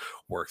consolidation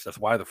works. That's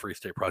why the Free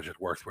State Project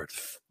works, where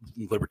it's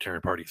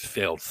libertarian parties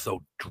failed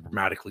so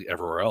dramatically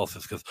everywhere else,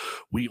 is because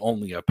we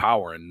only have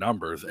power in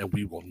numbers, and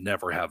we will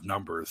never have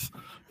numbers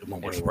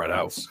when we're spread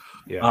out.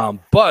 Yeah.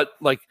 But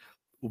like,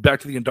 back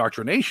to the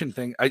indoctrination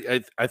thing,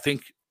 I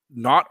think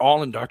not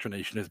all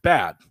indoctrination is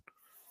bad.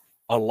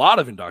 A lot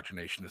of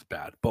indoctrination is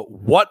bad, but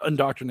what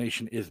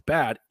indoctrination is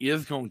bad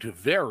is going to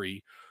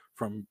vary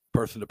from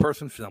person to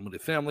person, family to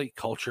family,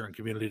 culture and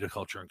community to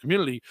culture and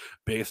community,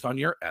 based on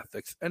your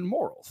ethics and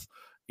morals.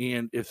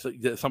 And if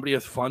somebody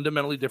has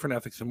fundamentally different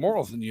ethics and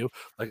morals than you,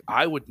 like,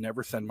 I would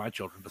never send my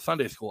children to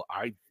Sunday school.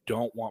 I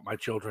don't want my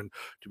children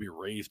to be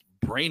raised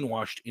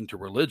brainwashed into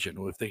religion.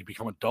 If they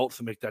become adults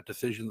and make that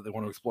decision that they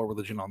want to explore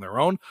religion on their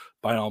own,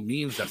 by all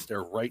means, that's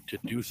their right to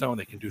do so, and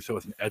they can do so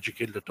as an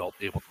educated adult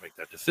able to make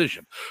that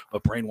decision.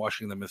 But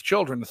brainwashing them as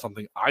children is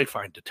something I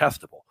find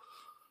detestable.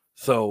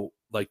 So,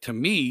 like, to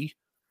me,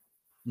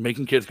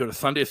 making kids go to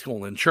Sunday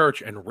school and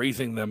church and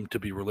raising them to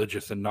be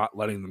religious and not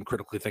letting them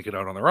critically think it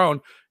out on their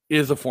own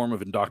is a form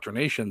of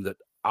indoctrination that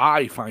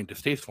I find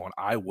distasteful and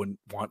I wouldn't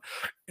want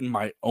in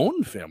my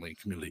own family and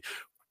community.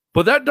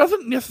 But that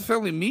doesn't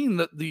necessarily mean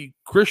that the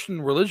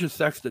Christian religious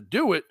sects that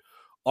do it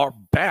are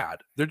bad.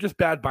 They're just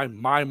bad by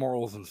my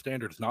morals and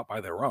standards, not by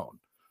their own.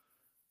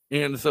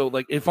 And so,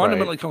 like, it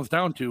fundamentally comes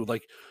down to,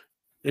 like,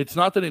 it's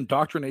not that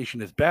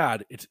indoctrination is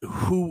bad, it's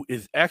who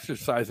is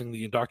exercising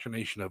the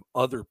indoctrination of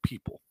other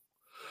people.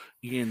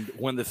 And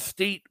when the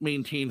state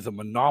maintains a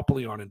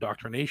monopoly on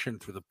indoctrination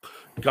through the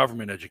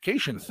government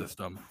education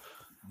system,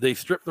 they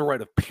strip the right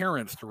of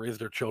parents to raise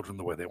their children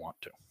the way they want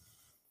to.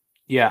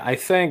 Yeah, I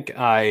think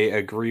I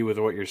agree with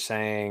what you're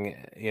saying,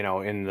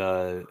 in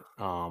the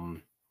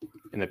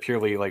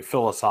purely like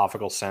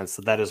philosophical sense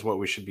that is what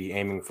we should be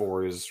aiming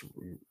for is,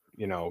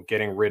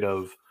 getting rid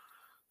of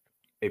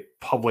a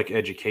public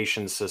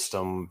education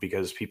system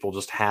because people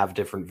just have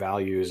different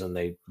values and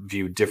they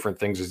view different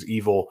things as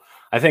evil.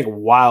 I think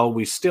while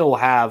we still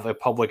have a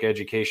public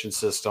education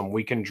system,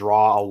 we can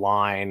draw a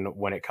line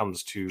when it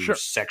comes to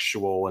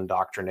sexual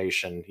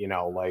indoctrination.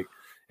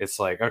 It's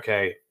like,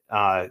 okay,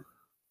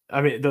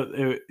 I mean,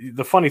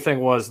 the funny thing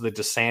was the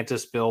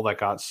DeSantis bill that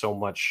got so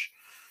much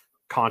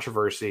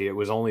controversy. It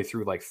was only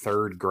through like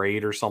third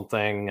grade or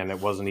something, and it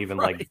wasn't even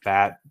like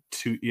that.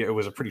 It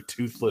was a pretty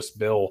toothless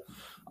bill.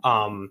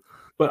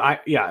 But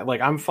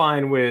I'm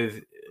fine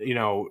with,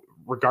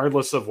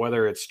 regardless of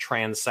whether it's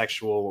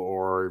transsexual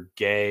or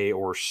gay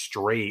or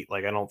straight.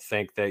 Like, I don't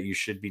think that you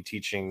should be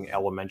teaching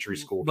elementary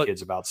school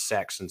kids about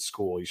sex in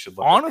school. You should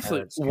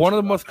honestly, one of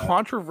the most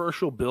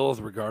controversial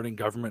bills regarding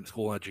government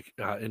school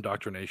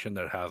indoctrination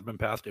that has been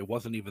passed. It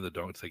wasn't even the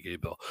Don't Say Gay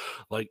bill.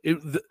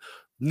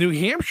 New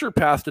Hampshire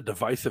passed a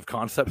divisive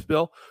concepts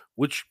bill,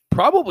 which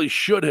probably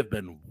should have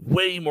been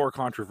way more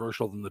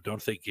controversial than the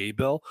Don't Say Gay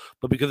bill,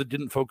 but because it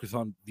didn't focus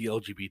on the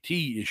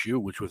LGBT issue,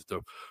 which was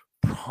the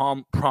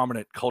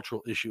prominent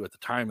cultural issue at the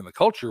time in the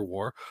culture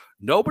war,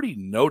 nobody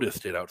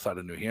noticed it outside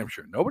of New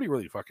Hampshire. Nobody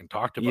really fucking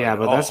talked about it. Yeah,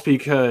 but that's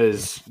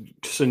because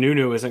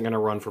Sununu isn't going to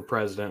run for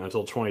president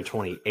until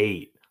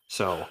 2028.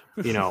 So,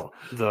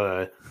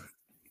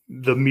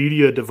 the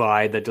media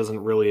divide that doesn't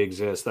really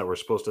exist, that we're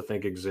supposed to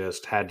think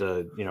exists, had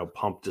to,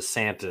 pump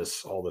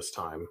DeSantis all this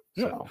time.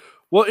 So. Yeah.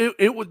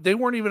 Well, they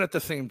weren't even at the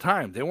same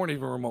time. They weren't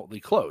even remotely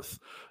close.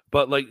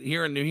 But like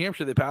here in New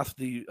Hampshire, they passed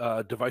the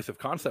divisive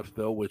concepts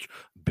bill, which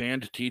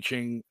banned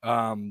teaching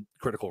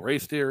critical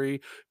race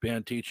theory,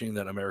 banned teaching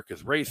that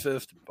America's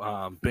racist,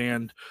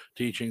 banned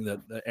teaching that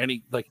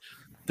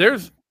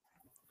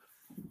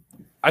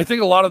I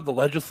think a lot of the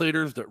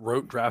legislators that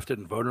wrote, drafted,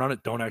 and voted on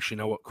it don't actually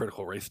know what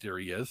critical race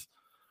theory is,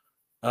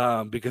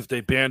 because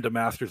they banned a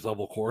master's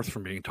level course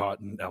from being taught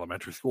in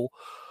elementary school.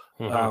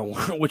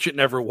 Which it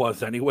never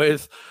was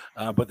anyways,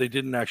 but they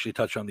didn't actually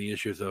touch on the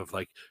issues of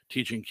like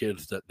teaching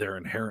kids that they're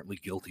inherently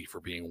guilty for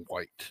being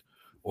white,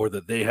 or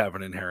that they have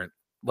an inherent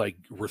like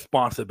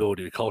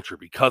responsibility to culture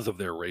because of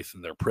their race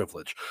and their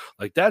privilege.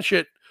 Like that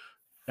shit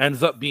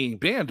ends up being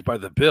banned by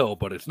the bill,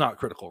 but it's not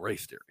critical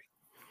race theory.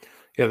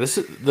 Yeah, this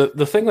is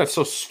the thing that's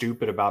so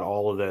stupid about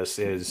all of this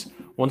is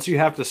once you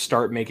have to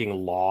start making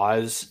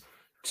laws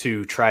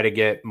to try to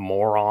get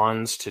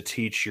morons to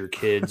teach your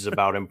kids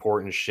about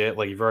important shit,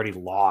 like you've already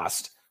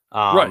lost.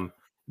 Right.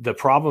 The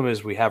problem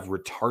is we have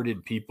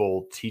retarded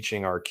people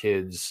teaching our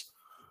kids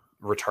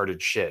retarded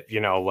shit,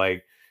 and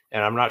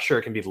I'm not sure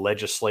it can be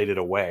legislated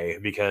away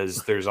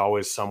because there's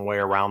always some way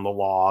around the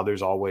law.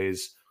 There's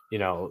always,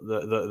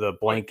 the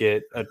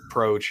blanket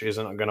approach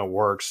isn't going to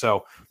work.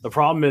 So the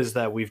problem is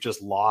that we've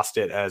just lost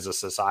it as a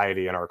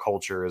society, and our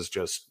culture is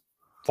just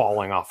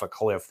falling off a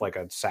cliff like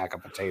a sack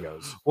of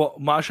potatoes. Well,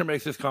 Masha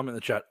makes this comment in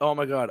the chat. Oh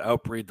my God,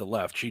 outbreed the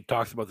left. She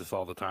talks about this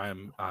all the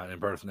time in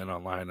person and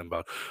online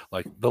about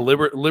like the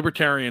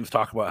libertarians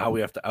talk about how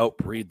we have to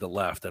outbreed the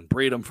left and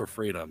breed them for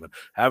freedom and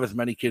have as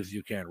many kids as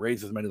you can,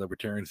 raise as many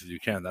libertarians as you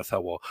can. That's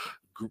how we'll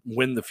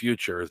win the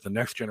future. Is the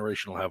next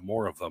generation will have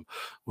more of them.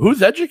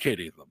 Who's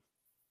educating them?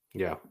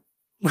 Yeah.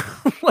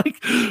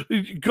 Like,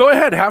 go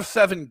ahead, have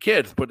 7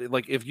 kids, but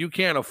like if you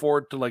can't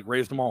afford to like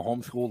raise them all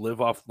homeschool, live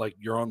off like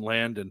your own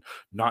land and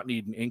not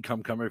need an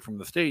income coming from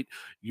the state,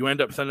 you end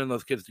up sending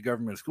those kids to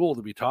government school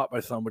to be taught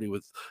by somebody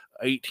with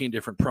 18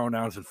 different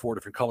pronouns and 4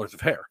 different colors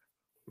of hair.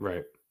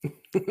 Right.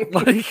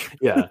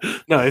 Yeah.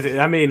 No,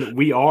 I mean,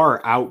 we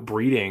are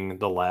outbreeding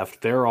the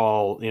left. They're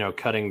all,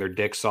 cutting their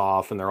dicks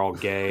off and they're all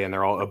gay and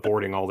they're all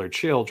aborting all their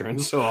children.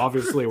 So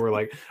obviously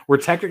we're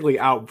technically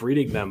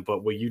outbreeding them.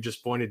 But what you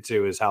just pointed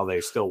to is how they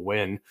still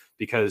win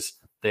because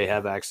they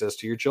have access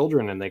to your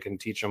children and they can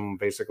teach them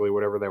basically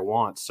whatever they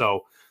want.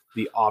 So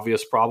the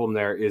obvious problem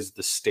there is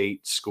the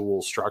state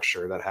school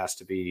structure that has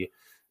to be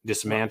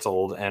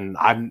dismantled, and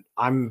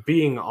I'm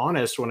being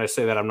honest when I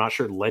say that I'm not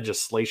sure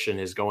legislation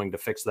is going to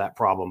fix that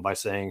problem by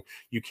saying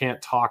you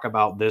can't talk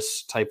about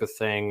this type of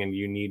thing and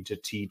you need to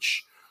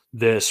teach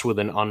this with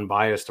an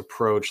unbiased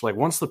approach. Like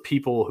once the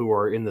people who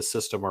are in the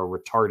system are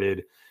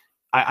retarded,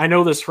 I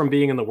know this from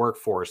being in the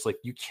workforce, like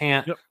you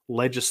can't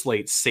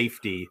legislate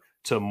safety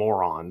to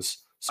morons.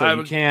 So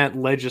you can't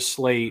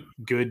legislate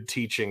good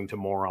teaching to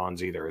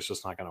morons either. It's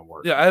just not going to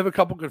work. Yeah, I have a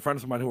couple good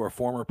friends of mine who are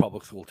former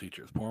public school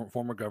teachers,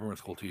 former government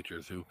school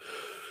teachers who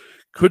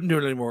couldn't do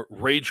it anymore,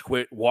 rage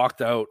quit,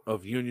 walked out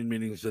of union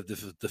meetings that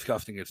this is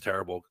disgusting, it's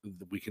terrible,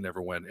 we can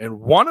never win. And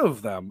one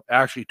of them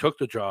actually took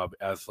the job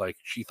as like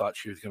she thought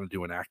she was going to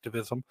do an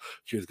activism.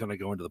 She was going to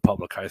go into the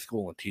public high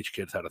school and teach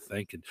kids how to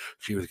think, and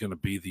she was going to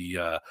be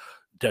the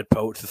Dead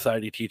Poet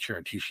Society teacher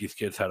and teach these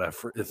kids how to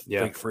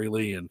think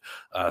freely and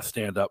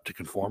stand up to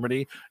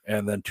conformity.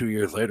 And then 2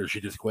 years later,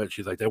 she just quit.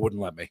 She's like, they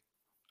wouldn't let me.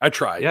 I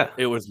tried. Yeah.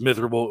 It was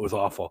miserable. It was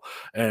awful.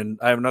 And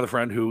I have another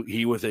friend who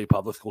he was a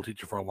public school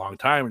teacher for a long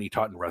time, and he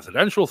taught in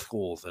residential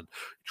schools and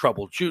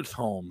troubled youth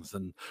homes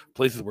and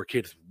places where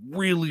kids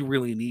really,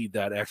 really need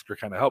that extra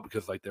kind of help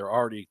because like they're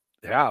already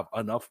have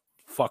enough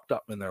fucked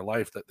up in their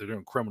life that they're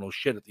doing criminal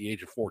shit at the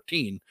age of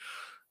 14.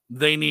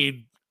 They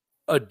need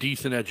a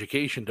decent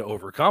education to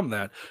overcome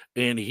that.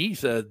 And he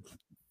said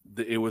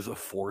that it was a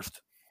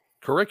forced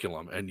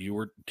curriculum and you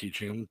were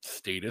teaching them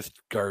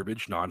statist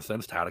garbage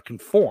nonsense, how to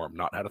conform,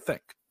 not how to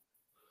think.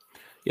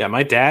 Yeah,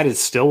 my dad is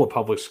still a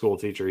public school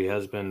teacher. He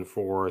has been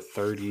for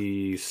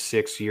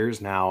 36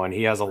 years now, and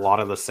he has a lot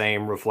of the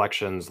same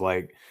reflections.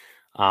 Like,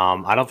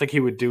 I don't think he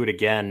would do it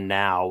again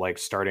now, like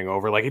starting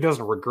over. Like, he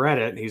doesn't regret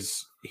it.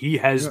 He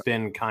has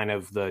been kind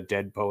of the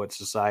Dead Poet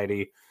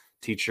Society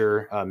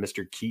teacher.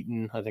 Mr.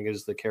 Keaton, I think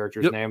is the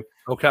character's name.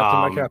 Oh,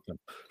 Captain, my Captain.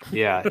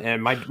 Yeah,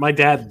 and my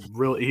dad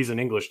he's an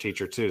English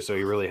teacher too, so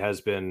he really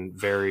has been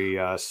very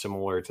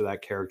similar to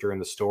that character in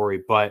the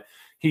story. But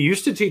he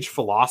used to teach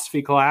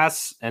philosophy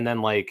class, and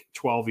then like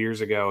 12 years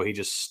ago, he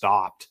just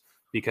stopped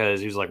because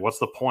he was like, what's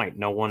the point?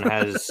 No one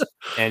has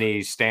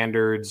any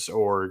standards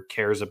or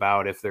cares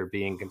about if they're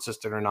being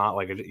consistent or not.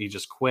 Like, he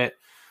just quit.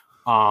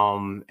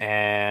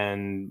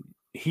 And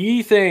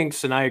he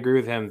thinks, and I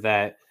agree with him,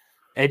 that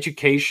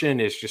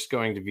education is just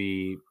going to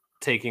be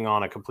taking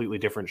on a completely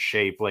different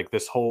shape. Like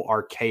this whole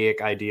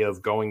archaic idea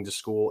of going to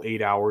school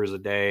 8 hours a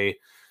day,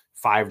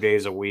 5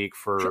 days a week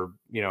for,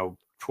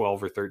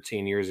 12 or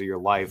 13 years of your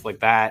life, like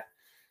that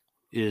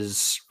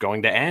is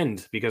going to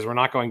end because we're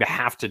not going to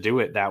have to do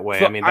it that way.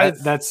 So I mean,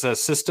 that's a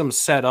system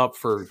set up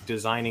for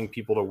designing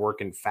people to work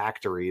in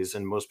factories,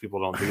 and most people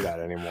don't do that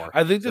anymore.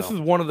 I think this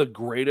is one of the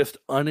greatest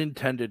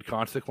unintended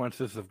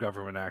consequences of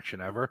government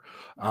action ever,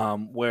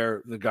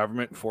 where the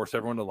government forced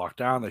everyone to lock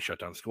down. They shut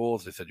down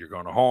schools. They said, you're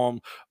going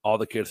home. All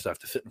the kids have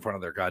to sit in front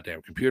of their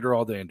goddamn computer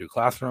all day and do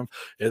classroom.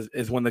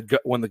 Is when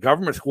the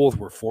government schools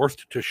were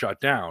forced to shut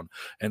down,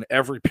 and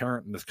every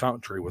parent in this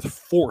country was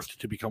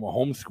forced to become a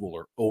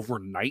homeschooler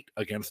overnight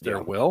against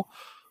their will,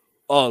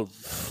 a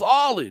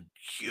solid,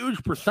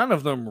 huge percent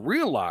of them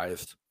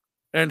realized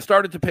and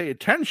started to pay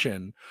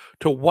attention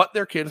to what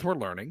their kids were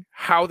learning,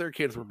 how their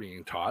kids were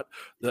being taught,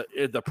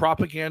 the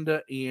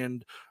propaganda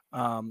and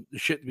the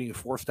shit being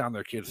forced down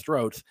their kids'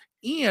 throats,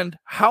 and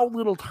how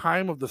little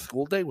time of the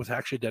school day was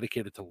actually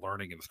dedicated to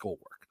learning and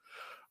schoolwork.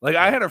 Like,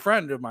 I had a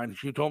friend of mine,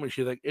 she told me,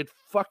 she's like, it's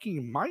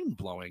fucking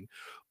mind-blowing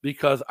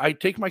because I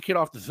take my kid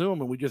off the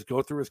Zoom and we just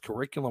go through his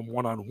curriculum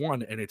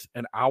one-on-one, and it's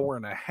an hour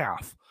and a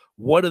half.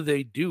 What do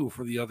they do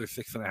for the other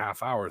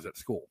 6.5 hours at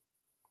school?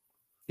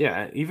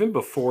 Yeah, even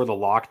before the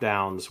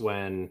lockdowns,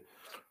 when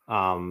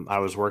I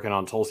was working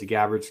on Tulsi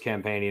Gabbard's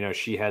campaign,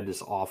 she had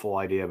this awful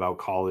idea about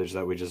college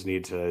that we just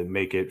need to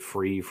make it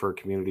free for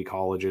community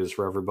colleges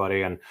for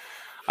everybody. And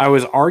I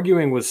was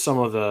arguing with some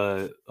of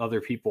the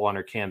other people on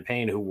her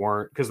campaign who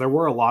weren't, because there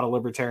were a lot of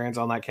libertarians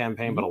on that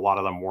campaign, but a lot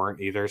of them weren't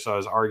either. So I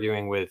was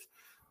arguing with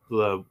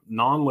the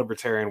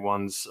non-libertarian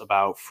ones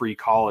about free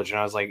college. And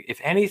I was like,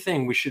 if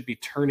anything, we should be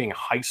turning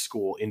high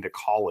school into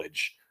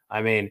college.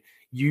 I mean,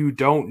 you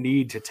don't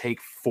need to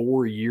take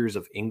 4 years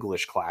of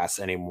English class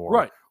anymore.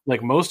 Right.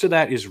 Like, most of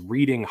that is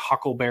reading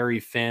Huckleberry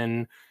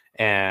Finn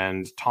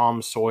and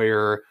Tom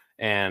Sawyer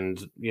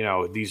and,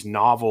 these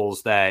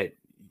novels that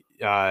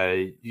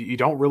you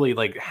don't really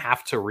like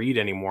have to read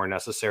anymore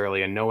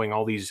necessarily. And knowing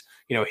all these,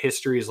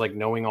 histories, like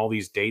knowing all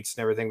these dates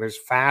and everything, there's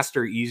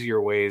faster,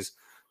 easier ways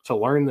to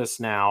learn this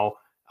now.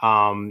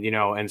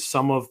 And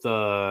some of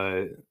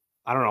the,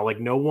 I don't know,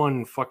 like no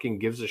one fucking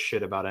gives a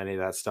shit about any of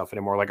that stuff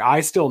anymore. Like, I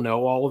still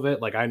know all of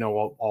it. Like, I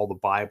know all the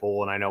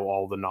Bible and I know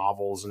all the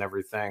novels and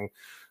everything,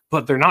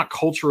 but they're not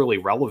culturally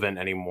relevant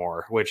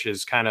anymore, which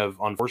is kind of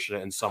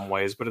unfortunate in some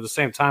ways. But at the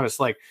same time, it's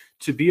like,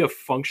 to be a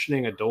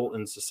functioning adult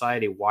in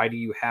society, why do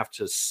you have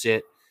to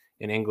sit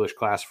in English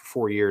class for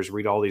 4 years,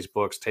 read all these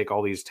books, take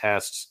all these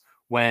tests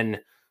when,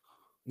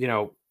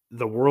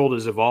 the world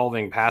is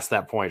evolving past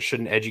that point?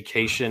 Shouldn't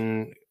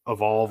education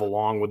evolve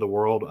along with the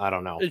world? I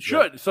don't know. It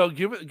should. So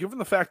given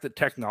the fact that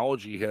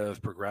technology has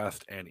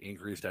progressed and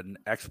increased at an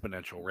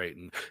exponential rate,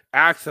 and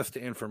access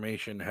to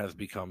information has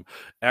become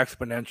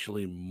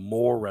exponentially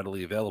more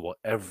readily available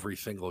every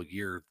single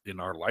year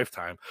in our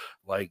lifetime,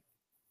 like,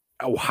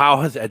 how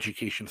has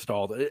education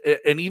stalled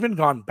and even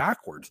gone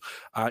backwards?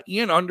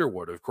 Ian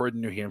Underwood of Croydon,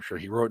 New Hampshire,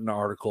 he wrote an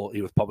article.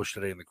 He was published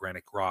today in the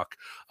Granite Rock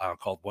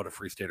called "What a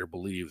Free Stater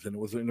Believes," and it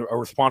was a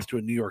response to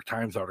a New York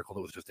Times article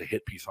that was just a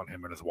hit piece on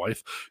him and his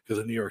wife, because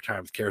the New York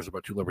Times cares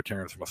about two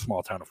libertarians from a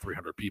small town of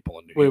 300 people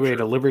in New Hampshire.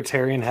 Wait, a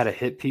libertarian had a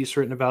hit piece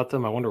written about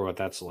them? I wonder what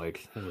that's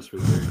like. That must be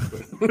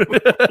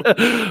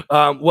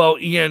weird. Well,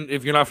 Ian,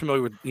 if you're not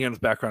familiar with Ian's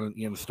background and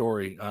Ian's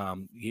story,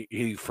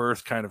 he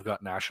first kind of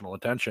got national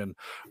attention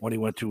when he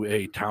went to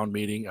a town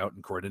meeting out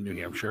in Croydon, New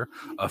Hampshire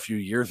a few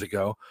years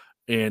ago.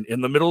 And in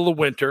the middle of the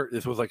winter,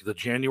 this was like the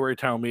January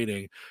town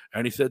meeting,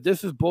 and he said,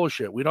 this is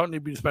bullshit. We don't need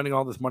to be spending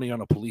all this money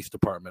on a police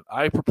department.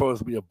 I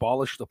propose we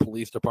abolish the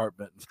police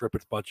department and strip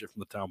its budget from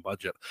the town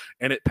budget.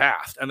 And it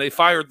passed, and they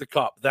fired the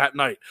cop that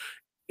night.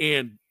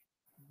 And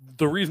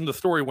the reason the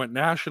story went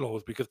national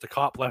was because the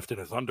cop left in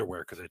his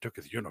underwear because they took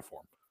his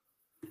uniform.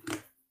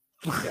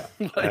 Yeah,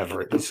 I've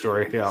heard the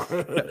story. Yeah,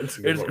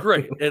 it's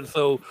great. And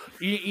so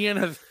Ian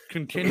has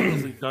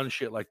continuously done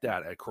shit like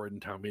that at Croydon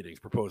town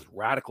meetings, proposed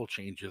radical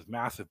changes,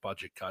 massive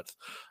budget cuts,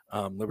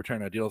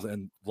 libertarian ideals.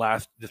 And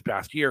this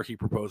past year, he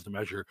proposed a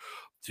measure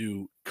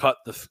to cut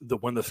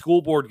when the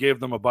school board gave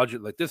them a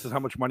budget, like, this is how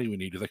much money we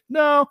need. He's like,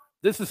 no,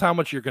 this is how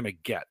much you're going to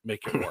get.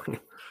 Make it work.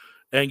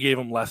 And gave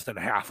them less than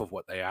half of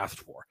what they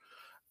asked for.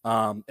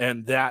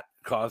 And that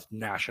caused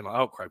national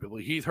outcry. People,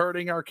 he's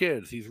hurting our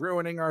kids. He's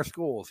ruining our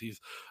schools.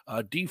 He's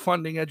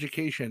defunding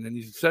education, and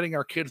he's setting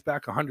our kids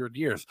back 100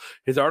 years.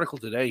 His article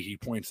today, he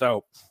points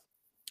out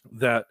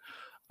that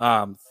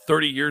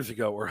 30 years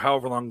ago, or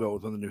however long ago,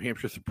 when the New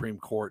Hampshire Supreme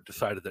Court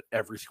decided that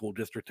every school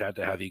district had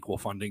to have equal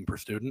funding per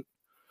student,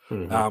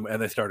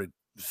 and they started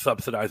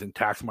subsidizing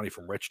tax money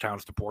from rich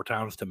towns to poor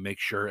towns to make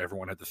sure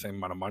everyone had the same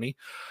amount of money.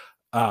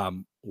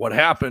 What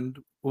happened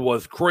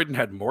was Croydon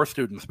had more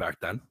students back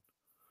then,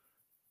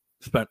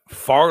 spent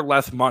far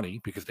less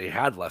money because they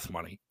had less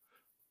money,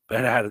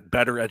 but had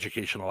better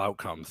educational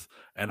outcomes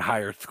and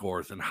higher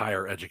scores and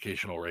higher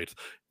educational rates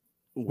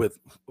with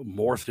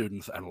more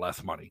students and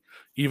less money,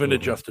 even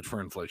adjusted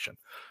for inflation.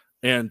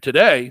 And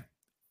today,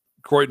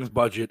 Croydon's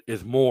budget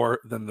is more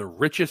than the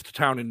richest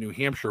town in New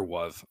Hampshire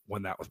was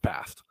when that was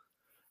passed.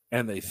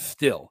 And they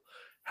still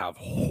have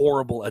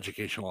horrible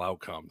educational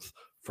outcomes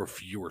for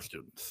fewer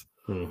students.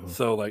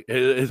 So, like,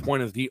 his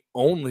point is the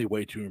only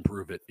way to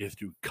improve it is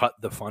to cut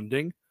the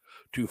funding,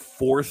 to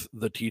force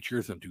the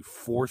teachers and to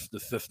force the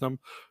system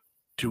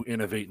to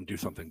innovate and do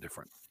something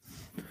different.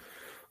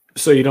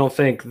 So you don't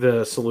think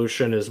the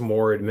solution is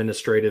more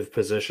administrative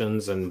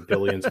positions and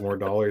billions more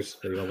dollars?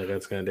 You don't think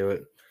that's going to do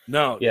it?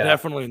 No,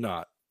 definitely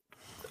not.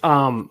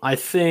 I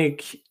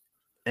think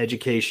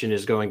education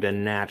is going to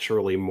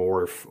naturally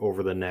morph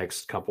over the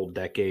next couple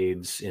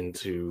decades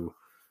into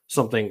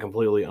something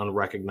completely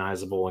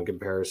unrecognizable in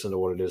comparison to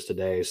what it is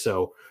today.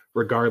 So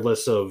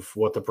regardless of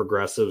what the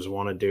progressives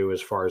want to do as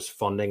far as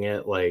funding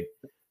it, like,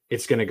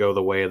 it's going to go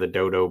the way of the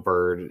dodo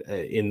bird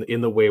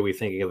in the way we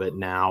think of it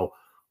now,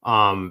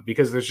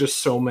 because there's just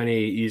so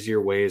many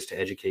easier ways to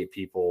educate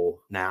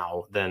people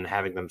now than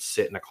having them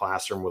sit in a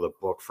classroom with a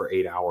book for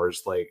 8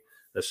 hours. Like,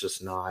 that's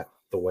just not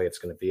the way it's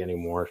going to be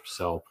anymore.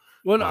 So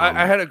well,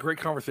 I had a great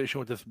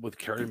conversation with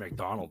Carrie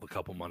McDonald a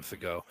couple months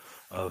ago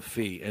of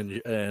Fee,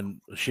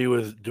 and she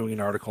was doing an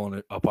article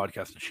on a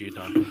podcast that she had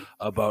done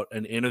about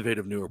an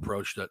innovative new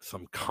approach that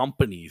some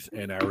companies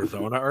in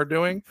Arizona are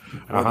doing.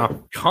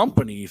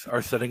 Companies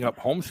are setting up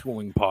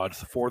homeschooling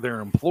pods for their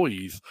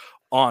employees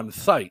on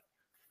site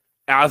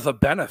as a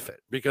benefit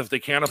because they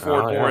can't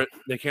afford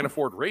they can't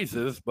afford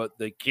raises, but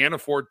they can't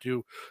afford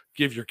to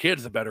give your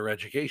kids a better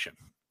education.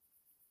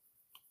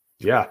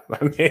 Yeah,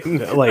 I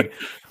mean, like,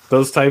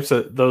 those types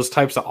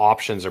of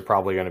options are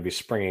probably going to be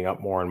springing up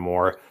more and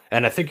more.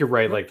 And I think you're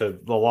right. Like, the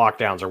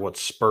lockdowns are what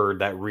spurred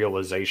that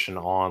realization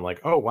on,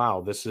 like, oh wow,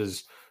 this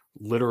is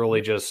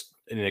literally just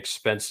an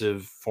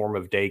expensive form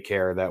of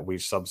daycare that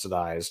we've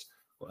subsidized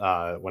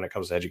when it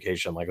comes to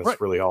education. Like,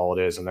 that's really all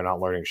it is, and they're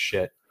not learning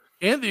shit.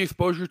 And the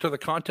exposure to the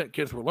content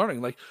kids were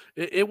learning. Like,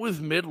 it was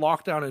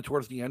mid-lockdown and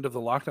towards the end of the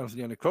lockdowns at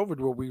the end of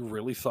COVID where we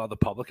really saw the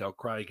public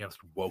outcry against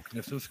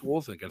wokeness in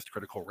schools, against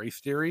critical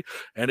race theory,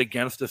 and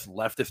against this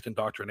leftist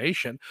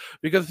indoctrination,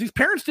 because these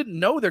parents didn't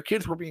know their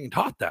kids were being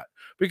taught that,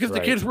 because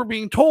the kids were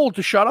being told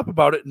to shut up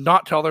about it and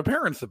not tell their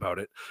parents about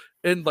it.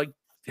 And, like,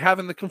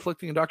 having the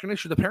conflicting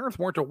indoctrination, the parents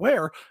weren't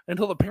aware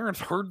until the parents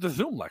heard the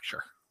Zoom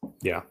lecture.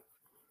 Yeah.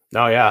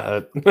 No,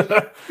 yeah.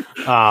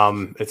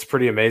 It's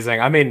pretty amazing.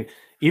 I mean,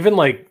 even,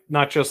 like,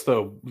 not just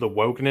the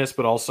wokeness,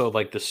 but also,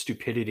 like, the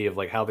stupidity of,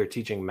 like, how they're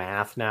teaching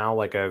math now.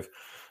 Like,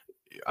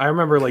 I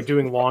remember, like,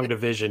 doing long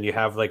division. You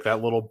have, like,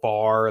 that little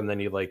bar, and then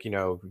you, like, you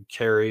know,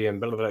 carry and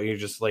blah, blah, blah, you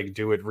just, like,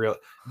 do it real.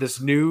 This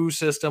new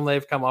system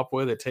they've come up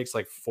with, it takes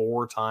like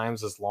 4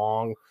 times as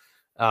long.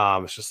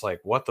 It's just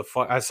like, what the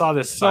fuck? I saw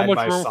this so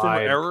much room side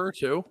for error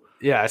too.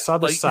 Yeah, I saw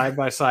this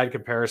side-by-side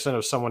comparison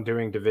of someone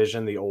doing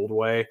division the old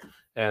way,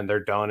 and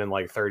they're done in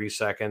like 30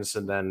 seconds,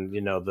 and then,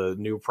 you know, the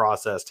new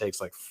process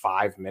takes like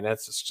 5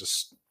 minutes. It's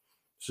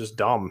just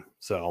dumb.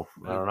 So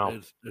I don't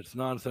know. It's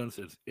nonsense.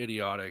 It's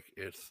idiotic.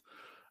 It's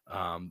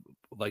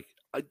like,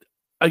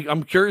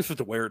 I'm curious as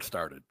to where it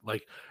started.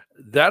 Like,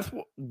 that's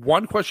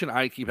one question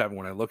I keep having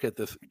when I look at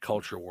this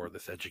culture war,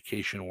 this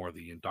education war,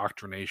 the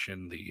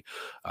indoctrination, the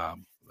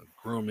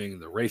grooming,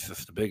 the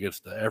racist, the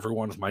bigots, the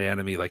everyone's my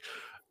enemy. Like,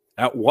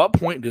 at what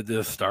point did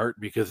this start?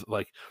 Because,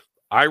 like,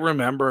 I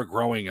remember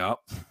growing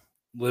up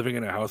living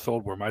in a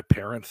household where my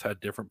parents had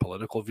different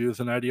political views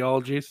and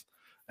ideologies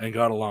and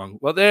got along.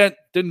 Well, they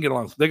didn't get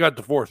along. They got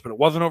divorced, but it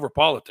wasn't over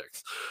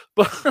politics.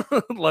 But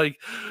like,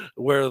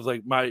 whereas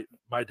like my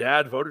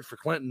dad voted for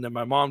Clinton and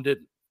my mom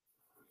didn't.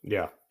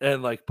 Yeah.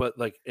 And like, but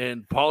like,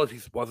 and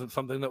politics wasn't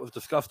something that was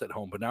discussed at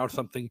home, but now it's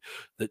something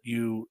that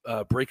you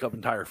break up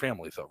entire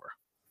families over.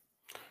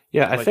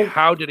 Yeah. Like, I think,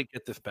 how did it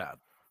get this bad?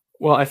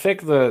 Well, I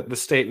think the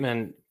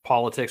statement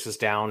politics is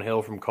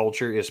downhill from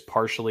culture is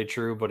partially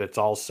true, but it's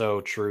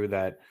also true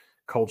that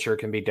culture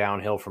can be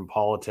downhill from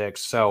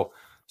politics. So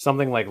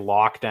something like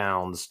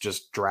lockdowns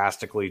just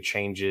drastically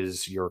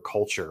changes your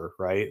culture,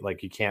 right?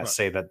 Like you can't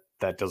say that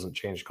that doesn't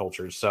change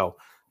culture. So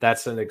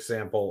that's an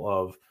example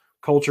of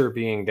culture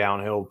being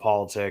downhill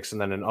politics.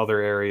 And then in other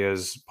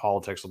areas,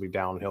 politics will be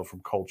downhill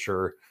from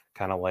culture.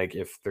 Kind of like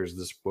if there's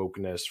this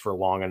wokeness for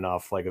long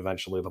enough, like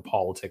eventually the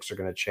politics are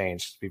going to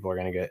change. People are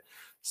going to get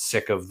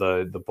sick of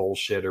the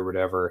bullshit or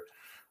whatever.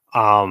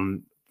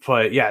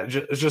 But yeah,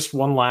 just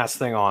one last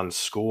thing on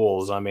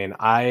schools. I mean,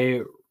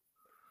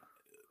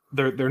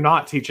 they're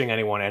not teaching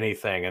anyone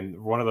anything,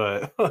 and one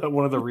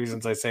of the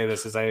reasons I say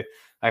this is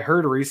I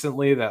heard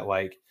recently that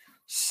like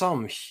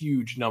some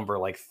huge number,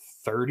 like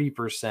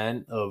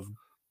 30% of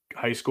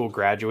high school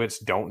graduates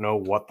don't know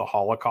what the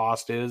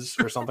Holocaust is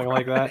or something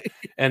like that.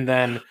 And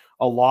then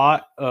a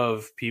lot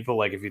of people,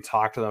 like if you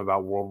talk to them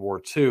about World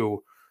War II,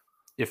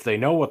 if they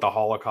know what the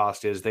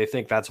Holocaust is, they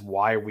think that's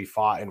why we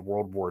fought in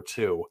World War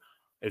II.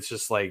 It's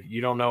just like,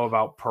 you don't know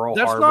about Pearl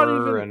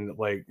Harbor and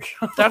like...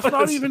 That's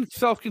not even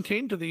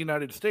self-contained to the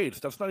United States.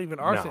 That's not even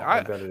our thing.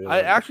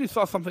 I actually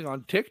saw something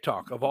on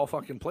TikTok, of all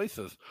fucking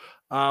places,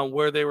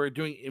 where they were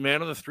doing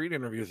man on the street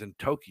interviews in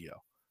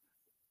Tokyo,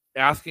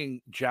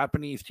 asking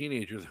Japanese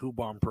teenagers who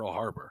bombed Pearl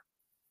Harbor.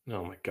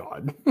 Oh my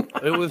God.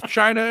 It was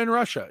China and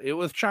Russia. It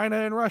was China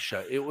and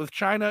Russia. It was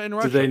China and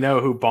Russia. Did they know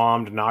who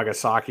bombed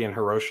Nagasaki and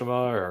Hiroshima?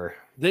 Or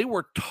they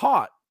were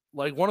taught,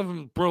 like one of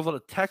them brought out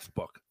a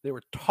textbook. They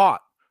were taught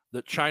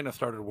that China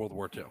started World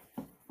War II.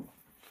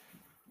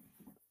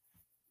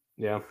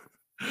 Yeah.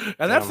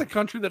 And that's the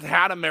country that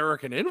had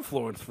American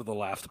influence for the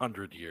last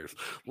 100 years.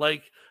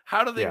 Like,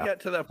 how do they get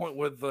to that point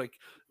with, like,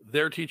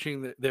 they're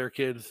teaching their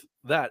kids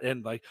that?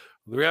 And, like,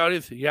 the reality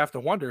is you have to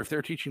wonder if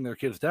they're teaching their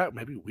kids that,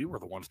 maybe we were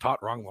the ones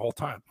taught wrong the whole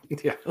time.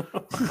 Yeah.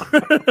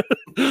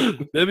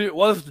 Maybe it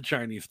was the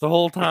Chinese the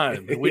whole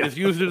time. We just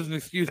used it as an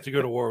excuse to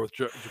go to war with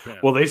Japan.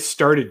 Well, they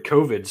started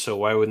COVID, so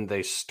why wouldn't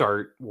they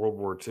start World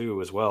War II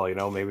as well? You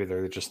know, maybe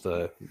they're just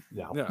the...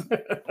 Yeah.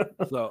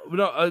 So,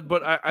 no,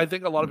 but I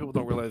think a lot of people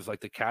don't realize,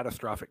 like, the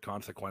catastrophic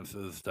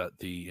consequences that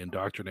the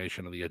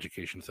indoctrination of the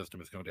education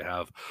system is going to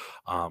have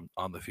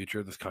on the future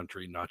of this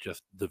country, not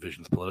just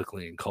divisions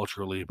politically and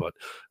culturally, but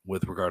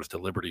with regards to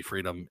liberty,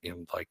 freedom,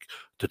 and like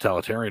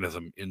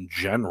totalitarianism in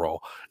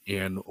general.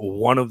 And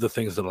one of the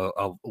things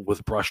that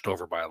was brushed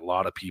over by a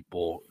lot of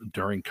people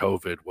during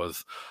COVID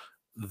was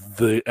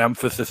the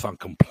emphasis on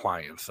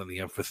compliance and the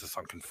emphasis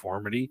on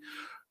conformity.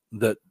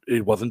 That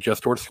it wasn't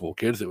just towards school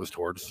kids, it was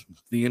towards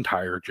the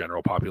entire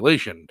general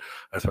population,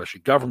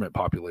 especially government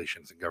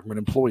populations and government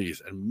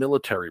employees and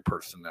military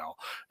personnel,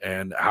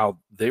 and how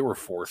they were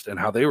forced and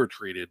how they were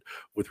treated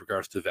with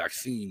regards to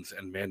vaccines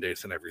and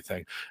mandates and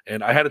everything.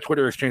 And I had a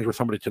Twitter exchange with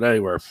somebody today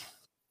where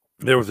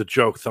there was a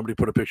joke. Somebody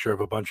put a picture of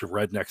a bunch of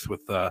rednecks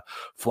with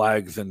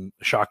flags and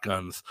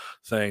shotguns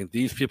saying,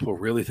 these people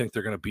really think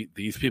they're going to beat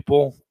these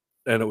people?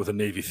 And it was a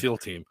Navy SEAL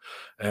team.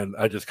 And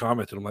I just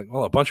commented, I'm like,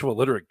 well, a bunch of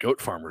illiterate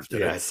goat farmers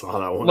did it. Yeah, I saw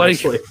that one. Like,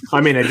 actually.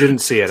 I mean, I didn't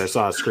see it. I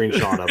saw a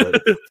screenshot of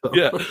it. So.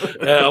 Yeah,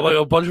 like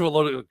a bunch of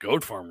illiterate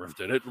goat farmers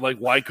did it. Like,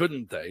 why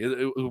couldn't they?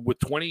 With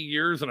 20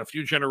 years and a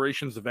few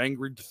generations of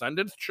angry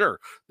descendants, sure,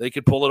 they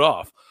could pull it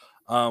off.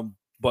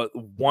 But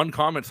one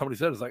comment somebody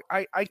said is like,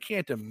 I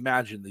can't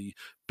imagine the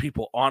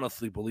people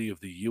honestly believe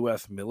the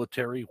U.S.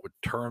 military would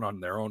turn on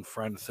their own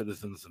friends,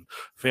 citizens, and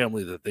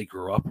family that they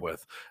grew up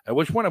with. At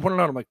which point I put it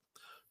out, I'm like,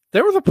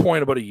 there was a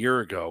point about a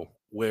year ago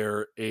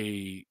where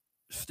a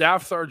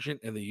staff sergeant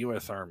in the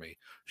U.S. Army,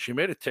 she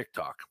made a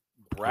TikTok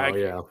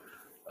bragging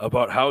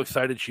about how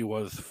excited she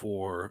was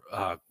for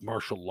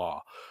martial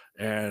law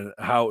and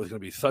how it was going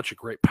to be such a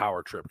great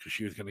power trip because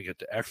she was going to get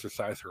to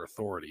exercise her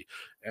authority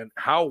and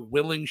how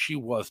willing she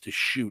was to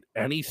shoot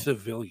any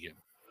civilian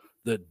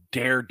that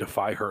dared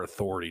defy her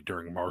authority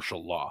during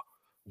martial law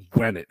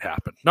when it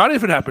happened. Not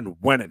if it happened,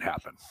 when it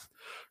happened.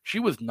 She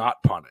was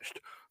not punished.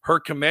 Her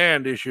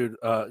command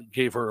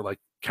gave her like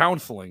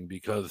counseling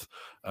because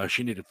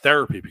she needed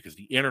therapy because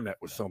the internet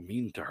was so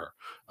mean to her.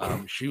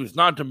 She was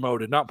not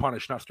demoted, not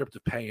punished, not stripped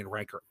of pay and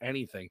rank or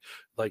anything.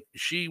 Like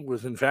she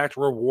was in fact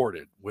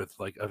rewarded with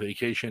like a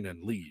vacation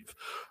and leave,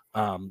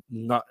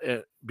 not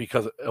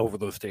because over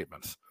those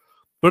statements.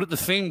 But at the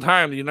same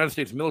time, the United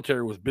States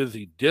military was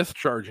busy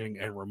discharging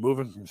and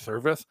removing from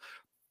service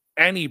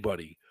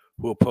anybody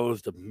who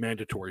opposed a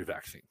mandatory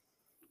vaccine.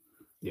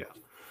 Yeah.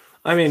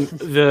 I mean,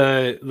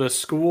 the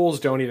schools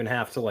don't even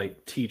have to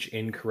like teach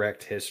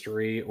incorrect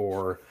history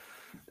or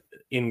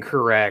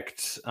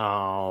incorrect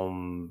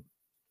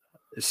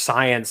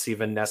science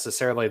even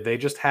necessarily. They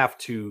just have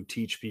to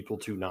teach people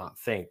to not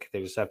think.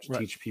 They just have to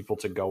teach people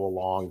to go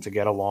along, to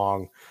get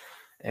along,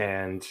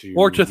 and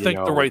to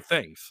think the right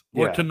things,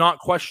 or to not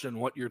question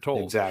what you're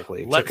told.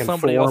 Exactly. Let to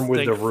somebody else conform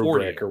with think the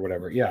rubric or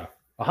whatever. Yeah,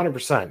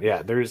 100%.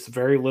 Yeah, there's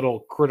very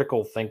little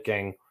critical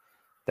thinking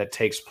that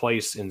takes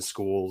place in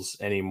schools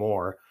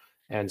anymore.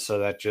 And so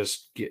that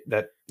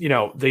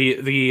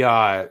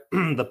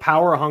the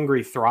power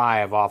hungry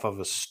thrive off of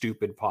a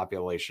stupid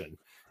population.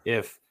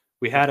 If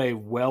we had a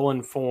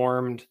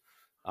well-informed,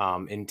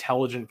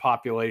 intelligent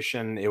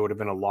population, it would have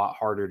been a lot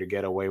harder to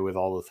get away with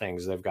all the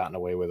things they've gotten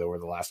away with over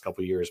the last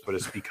couple of years. But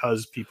it's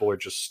because people are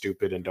just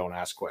stupid and don't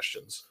ask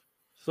questions.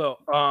 So,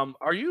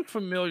 are you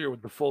familiar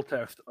with the full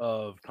text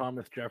of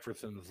Thomas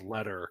Jefferson's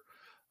letter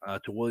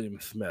to William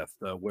Smith,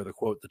 where the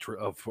quote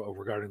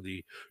regarding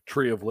the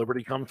Tree of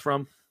Liberty comes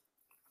from?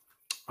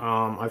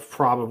 I've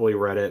probably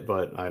read it,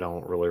 but I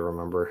don't really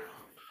remember.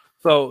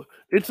 So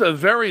it's a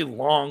very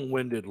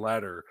long-winded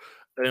letter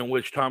in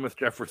which Thomas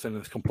Jefferson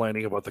is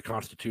complaining about the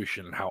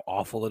Constitution and how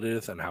awful it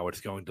is and how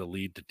it's going to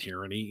lead to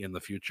tyranny in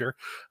the future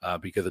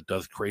because it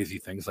does crazy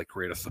things like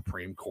create a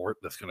Supreme Court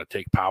that's going to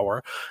take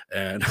power.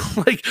 And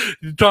like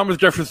Thomas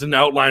Jefferson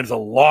outlines a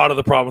lot of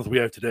the problems we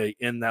have today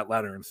in that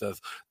letter and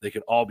says they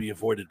could all be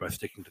avoided by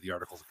sticking to the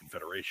Articles of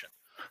Confederation.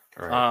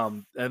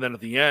 Right. And then at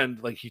the end,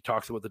 like he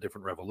talks about the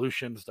different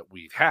revolutions that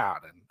we've had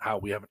and how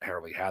we haven't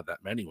hardly had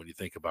that many when you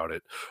think about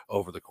it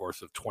over the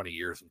course of 20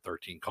 years and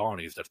 13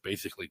 colonies. That's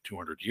basically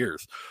 200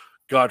 years.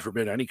 God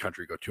forbid any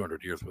country go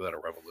 200 years without a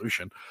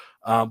revolution.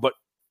 But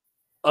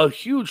a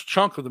huge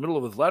chunk of the middle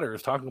of his letter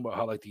is talking about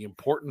how like the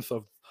importance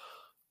of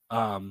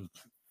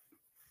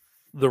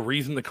the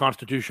reason the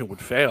Constitution would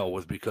fail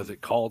was because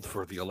it called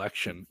for the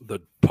election, the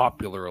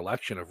popular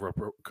election of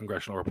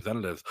congressional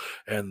representatives,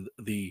 and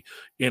the,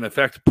 in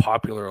effect,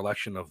 popular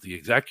election of the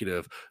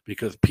executive,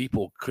 because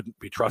people couldn't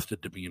be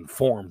trusted to be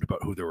informed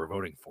about who they were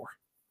voting for.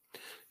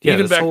 Yeah,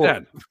 even back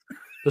then.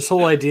 This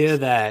whole idea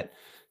that,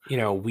 you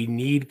know, we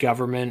need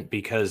government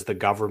because the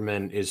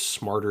government is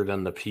smarter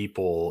than the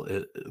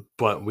people,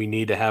 but we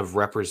need to have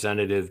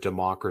representative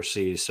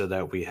democracy so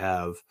that we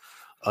have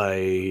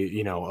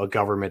a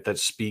government that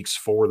speaks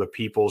for the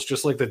people. It's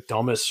just like the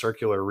dumbest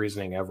circular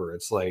reasoning ever.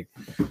 It's like,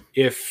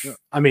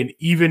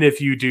 even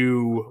if you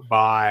do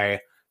buy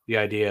the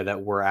idea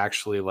that we're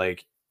actually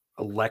like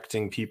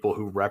electing people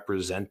who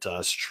represent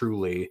us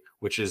truly,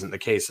 which isn't the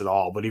case at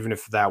all, but even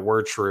if that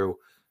were true,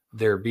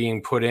 they're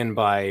being put in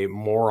by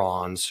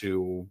morons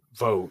who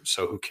vote.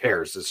 So who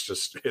cares?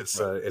 It's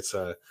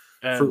a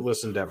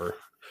fruitless endeavor.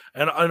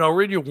 And I'll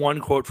read you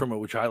one quote from it,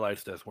 which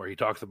highlights this, where he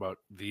talks about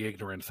the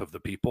ignorance of the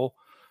people.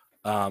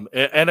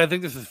 And I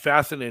think this is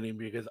fascinating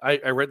because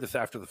I read this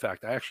after the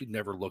fact. I actually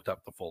never looked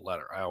up the full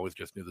letter. I always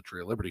just knew the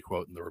Tree of Liberty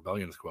quote and the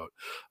Rebellions quote.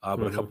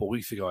 But a couple of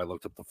weeks ago, I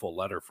looked up the full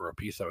letter for a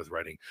piece I was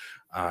writing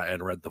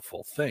and read the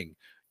full thing.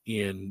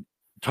 In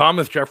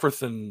Thomas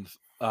Jefferson's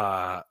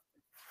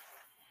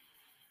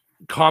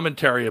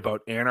commentary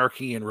about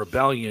anarchy and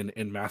rebellion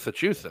in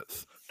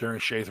Massachusetts during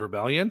Shays'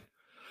 Rebellion,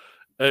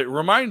 it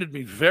reminded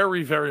me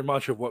very, very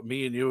much of what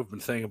me and you have been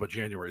saying about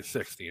January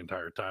 6th the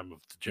entire time of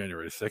the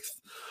January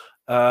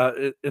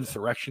 6th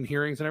insurrection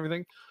hearings and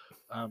everything.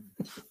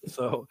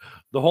 So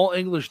the whole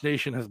English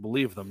nation has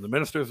believed them. The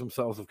ministers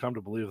themselves have come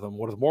to believe them.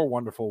 What is more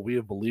wonderful, we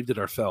have believed it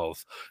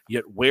ourselves.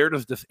 Yet where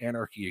does this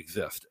anarchy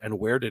exist? And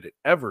where did it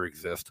ever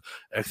exist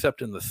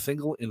except in the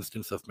single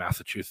instance of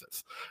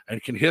Massachusetts?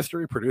 And can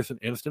history produce an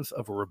instance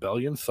of a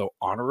rebellion so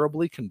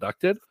honorably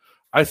conducted?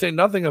 I say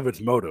nothing of its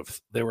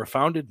motives. They were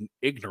founded in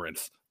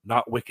ignorance,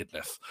 not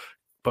wickedness.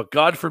 But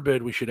God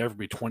forbid we should ever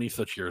be 20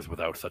 such years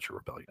without such a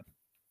rebellion.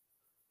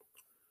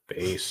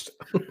 Based.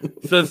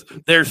 Says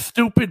they're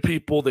stupid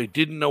people. They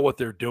didn't know what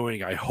they're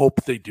doing. I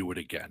hope they do it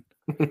again.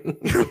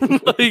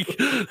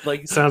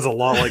 like sounds a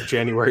lot like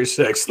January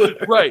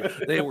 6th. Right.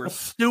 They were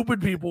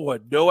stupid people who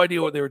had no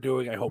idea what they were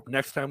doing. I hope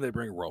next time they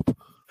bring rope.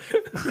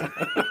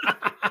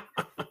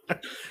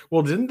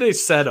 Well, didn't they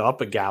set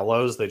up a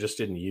gallows? They just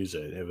didn't use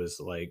it. It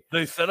was like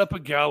they set up a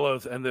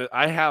gallows, and it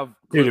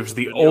was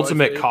the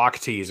ultimate cock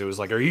tease. It was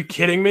like, are you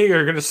kidding me?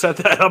 You're going to set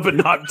that up and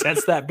not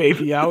test that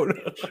baby out?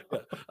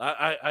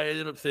 I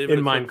ended up saving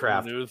in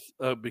Minecraft news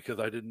because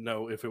I didn't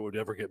know if it would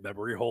ever get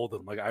memory hold.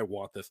 And I'm like, I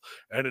want this,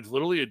 and it's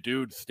literally a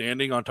dude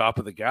standing on top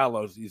of the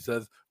gallows. He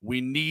says,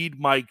 "We need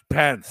Mike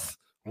Pence.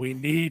 We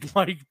need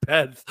Mike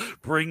Pence.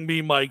 Bring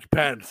me Mike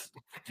Pence."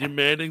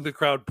 Demanding the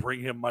crowd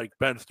bring him Mike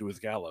Pence to his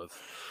gallows.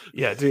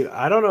 Yeah, dude.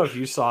 I don't know if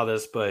you saw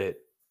this, but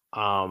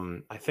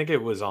I think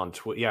it was on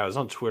Twitter. Yeah, it was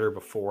on Twitter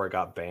before I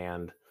got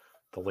banned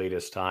the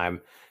latest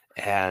time.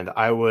 And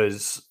I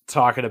was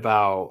talking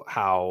about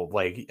how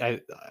like I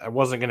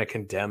wasn't going to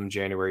condemn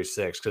January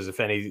 6th because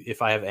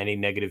if I have any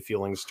negative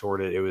feelings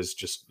toward it, it was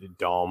just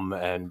dumb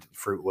and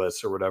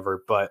fruitless or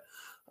whatever. But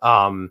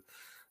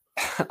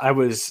I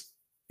was,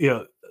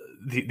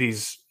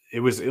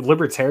 it was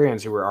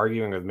libertarians who were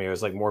arguing with me. It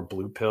was like more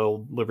blue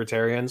pill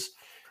libertarians.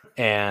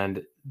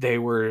 And they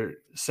were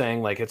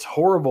saying like, it's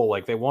horrible.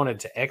 Like they wanted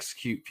to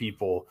execute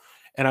people.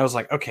 And I was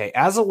like, okay,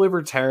 as a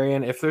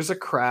libertarian, if there's a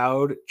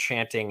crowd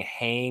chanting,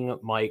 hang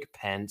Mike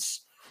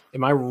Pence,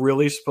 am I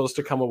really supposed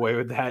to come away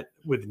with that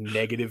with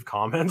negative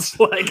comments?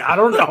 Like, I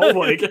don't know.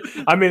 Like,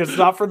 I mean, it's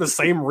not for the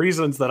same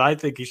reasons that I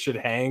think he should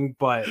hang,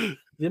 but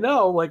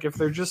like if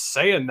they're just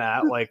saying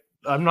that, like,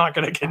 I'm not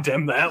going to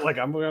condemn that. Like,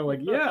 I'm going like,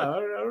 yeah, I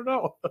don't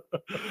know.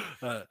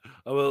 I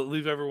will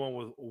leave everyone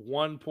with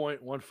one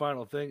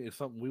final thing. It's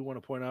something we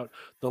want to point out.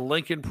 The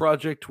Lincoln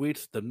Project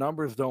tweets, the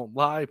numbers don't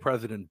lie.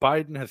 President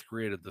Biden has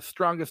created the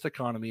strongest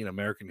economy in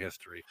American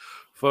history.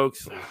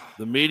 Folks,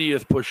 the media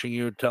is pushing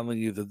you, telling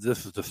you that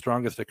this is the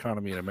strongest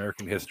economy in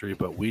American history,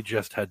 but we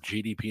just had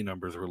GDP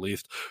numbers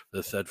released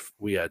that said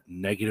we had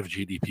negative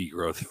GDP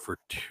growth for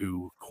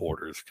 2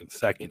 quarters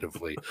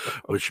consecutively,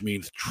 which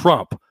means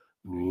Trump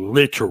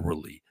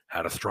literally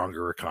had a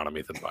stronger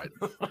economy than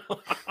Biden.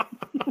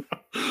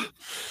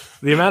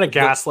 The amount of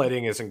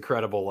gaslighting is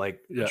incredible.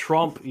 Like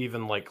Trump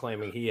even like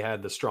claiming he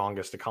had the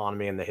strongest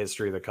economy in the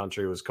history of the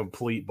country was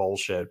complete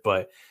bullshit,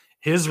 but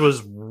his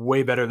was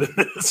way better than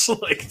this.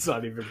 Like, it's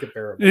not even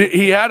comparable.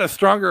 He had a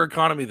stronger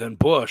economy than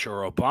Bush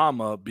or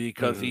Obama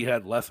because he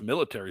had less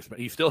military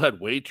spending. He still had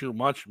way too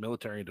much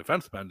military and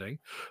defense spending,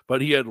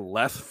 but he had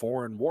less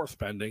foreign war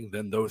spending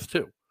than those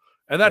two.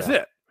 And that's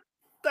it.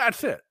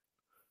 That's it.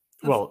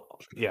 Well,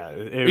 yeah.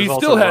 He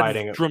still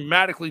had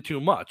dramatically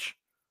too much.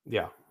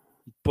 Yeah.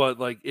 But,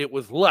 like, it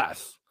was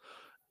less.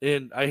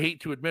 And I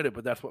hate to admit it,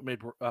 but that's what made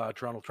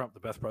Donald Trump the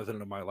best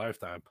president of my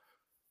lifetime.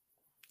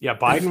 Yeah,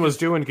 Biden was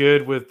doing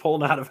good with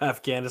pulling out of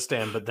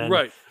Afghanistan, but then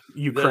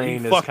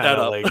Ukraine is kind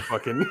of like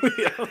fucking...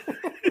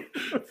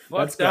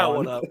 Fuck that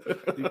one up.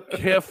 You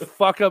can't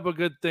fuck up a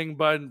good thing,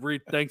 Biden.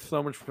 Reed, thanks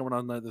so much for coming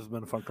on. This has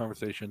been a fun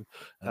conversation,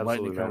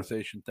 enlightening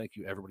conversation. Thank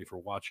you, everybody, for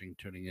watching,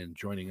 tuning in,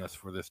 joining us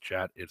for this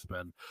chat. It's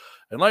been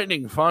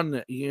enlightening,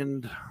 fun,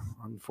 and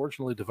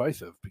unfortunately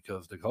divisive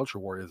because the culture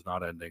war is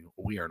not ending.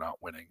 We are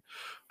not winning,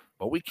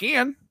 but we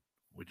can.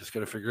 We just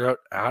got to figure out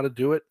how to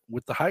do it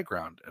with the high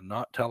ground and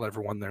not tell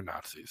everyone they're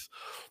Nazis.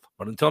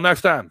 But until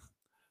next time,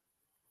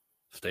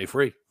 stay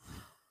free.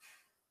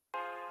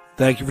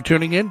 Thank you for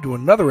tuning in to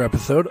another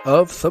episode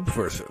of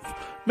Subversive.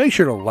 Make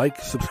sure to like,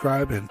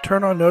 subscribe, and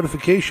turn on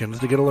notifications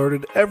to get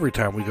alerted every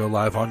time we go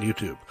live on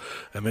YouTube.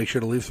 And make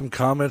sure to leave some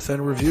comments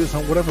and reviews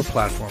on whatever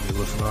platform you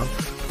listen on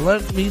to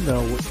let me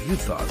know what you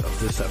thought of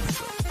this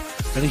episode.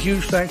 And a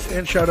huge thanks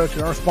and shout out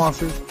to our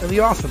sponsors and the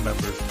awesome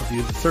members of the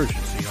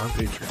Insurgency on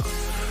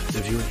Patreon.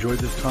 If you enjoyed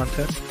this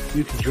content,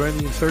 you can join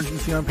the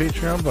Insurgency on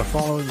Patreon by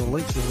following the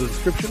links in the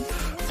description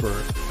for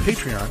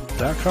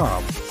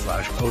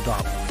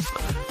patreon.com/O'Donnell.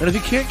 And if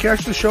you can't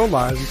catch the show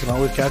live, you can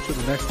always catch it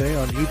the next day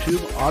on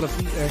YouTube,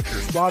 Odyssey, Anchor,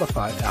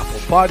 Spotify, Apple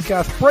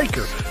Podcasts,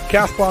 Breaker,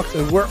 CastBox,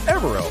 and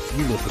wherever else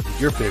you listen to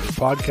your favorite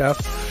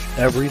podcasts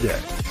every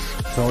day.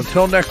 So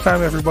until next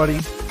time,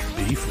 everybody,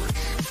 be free.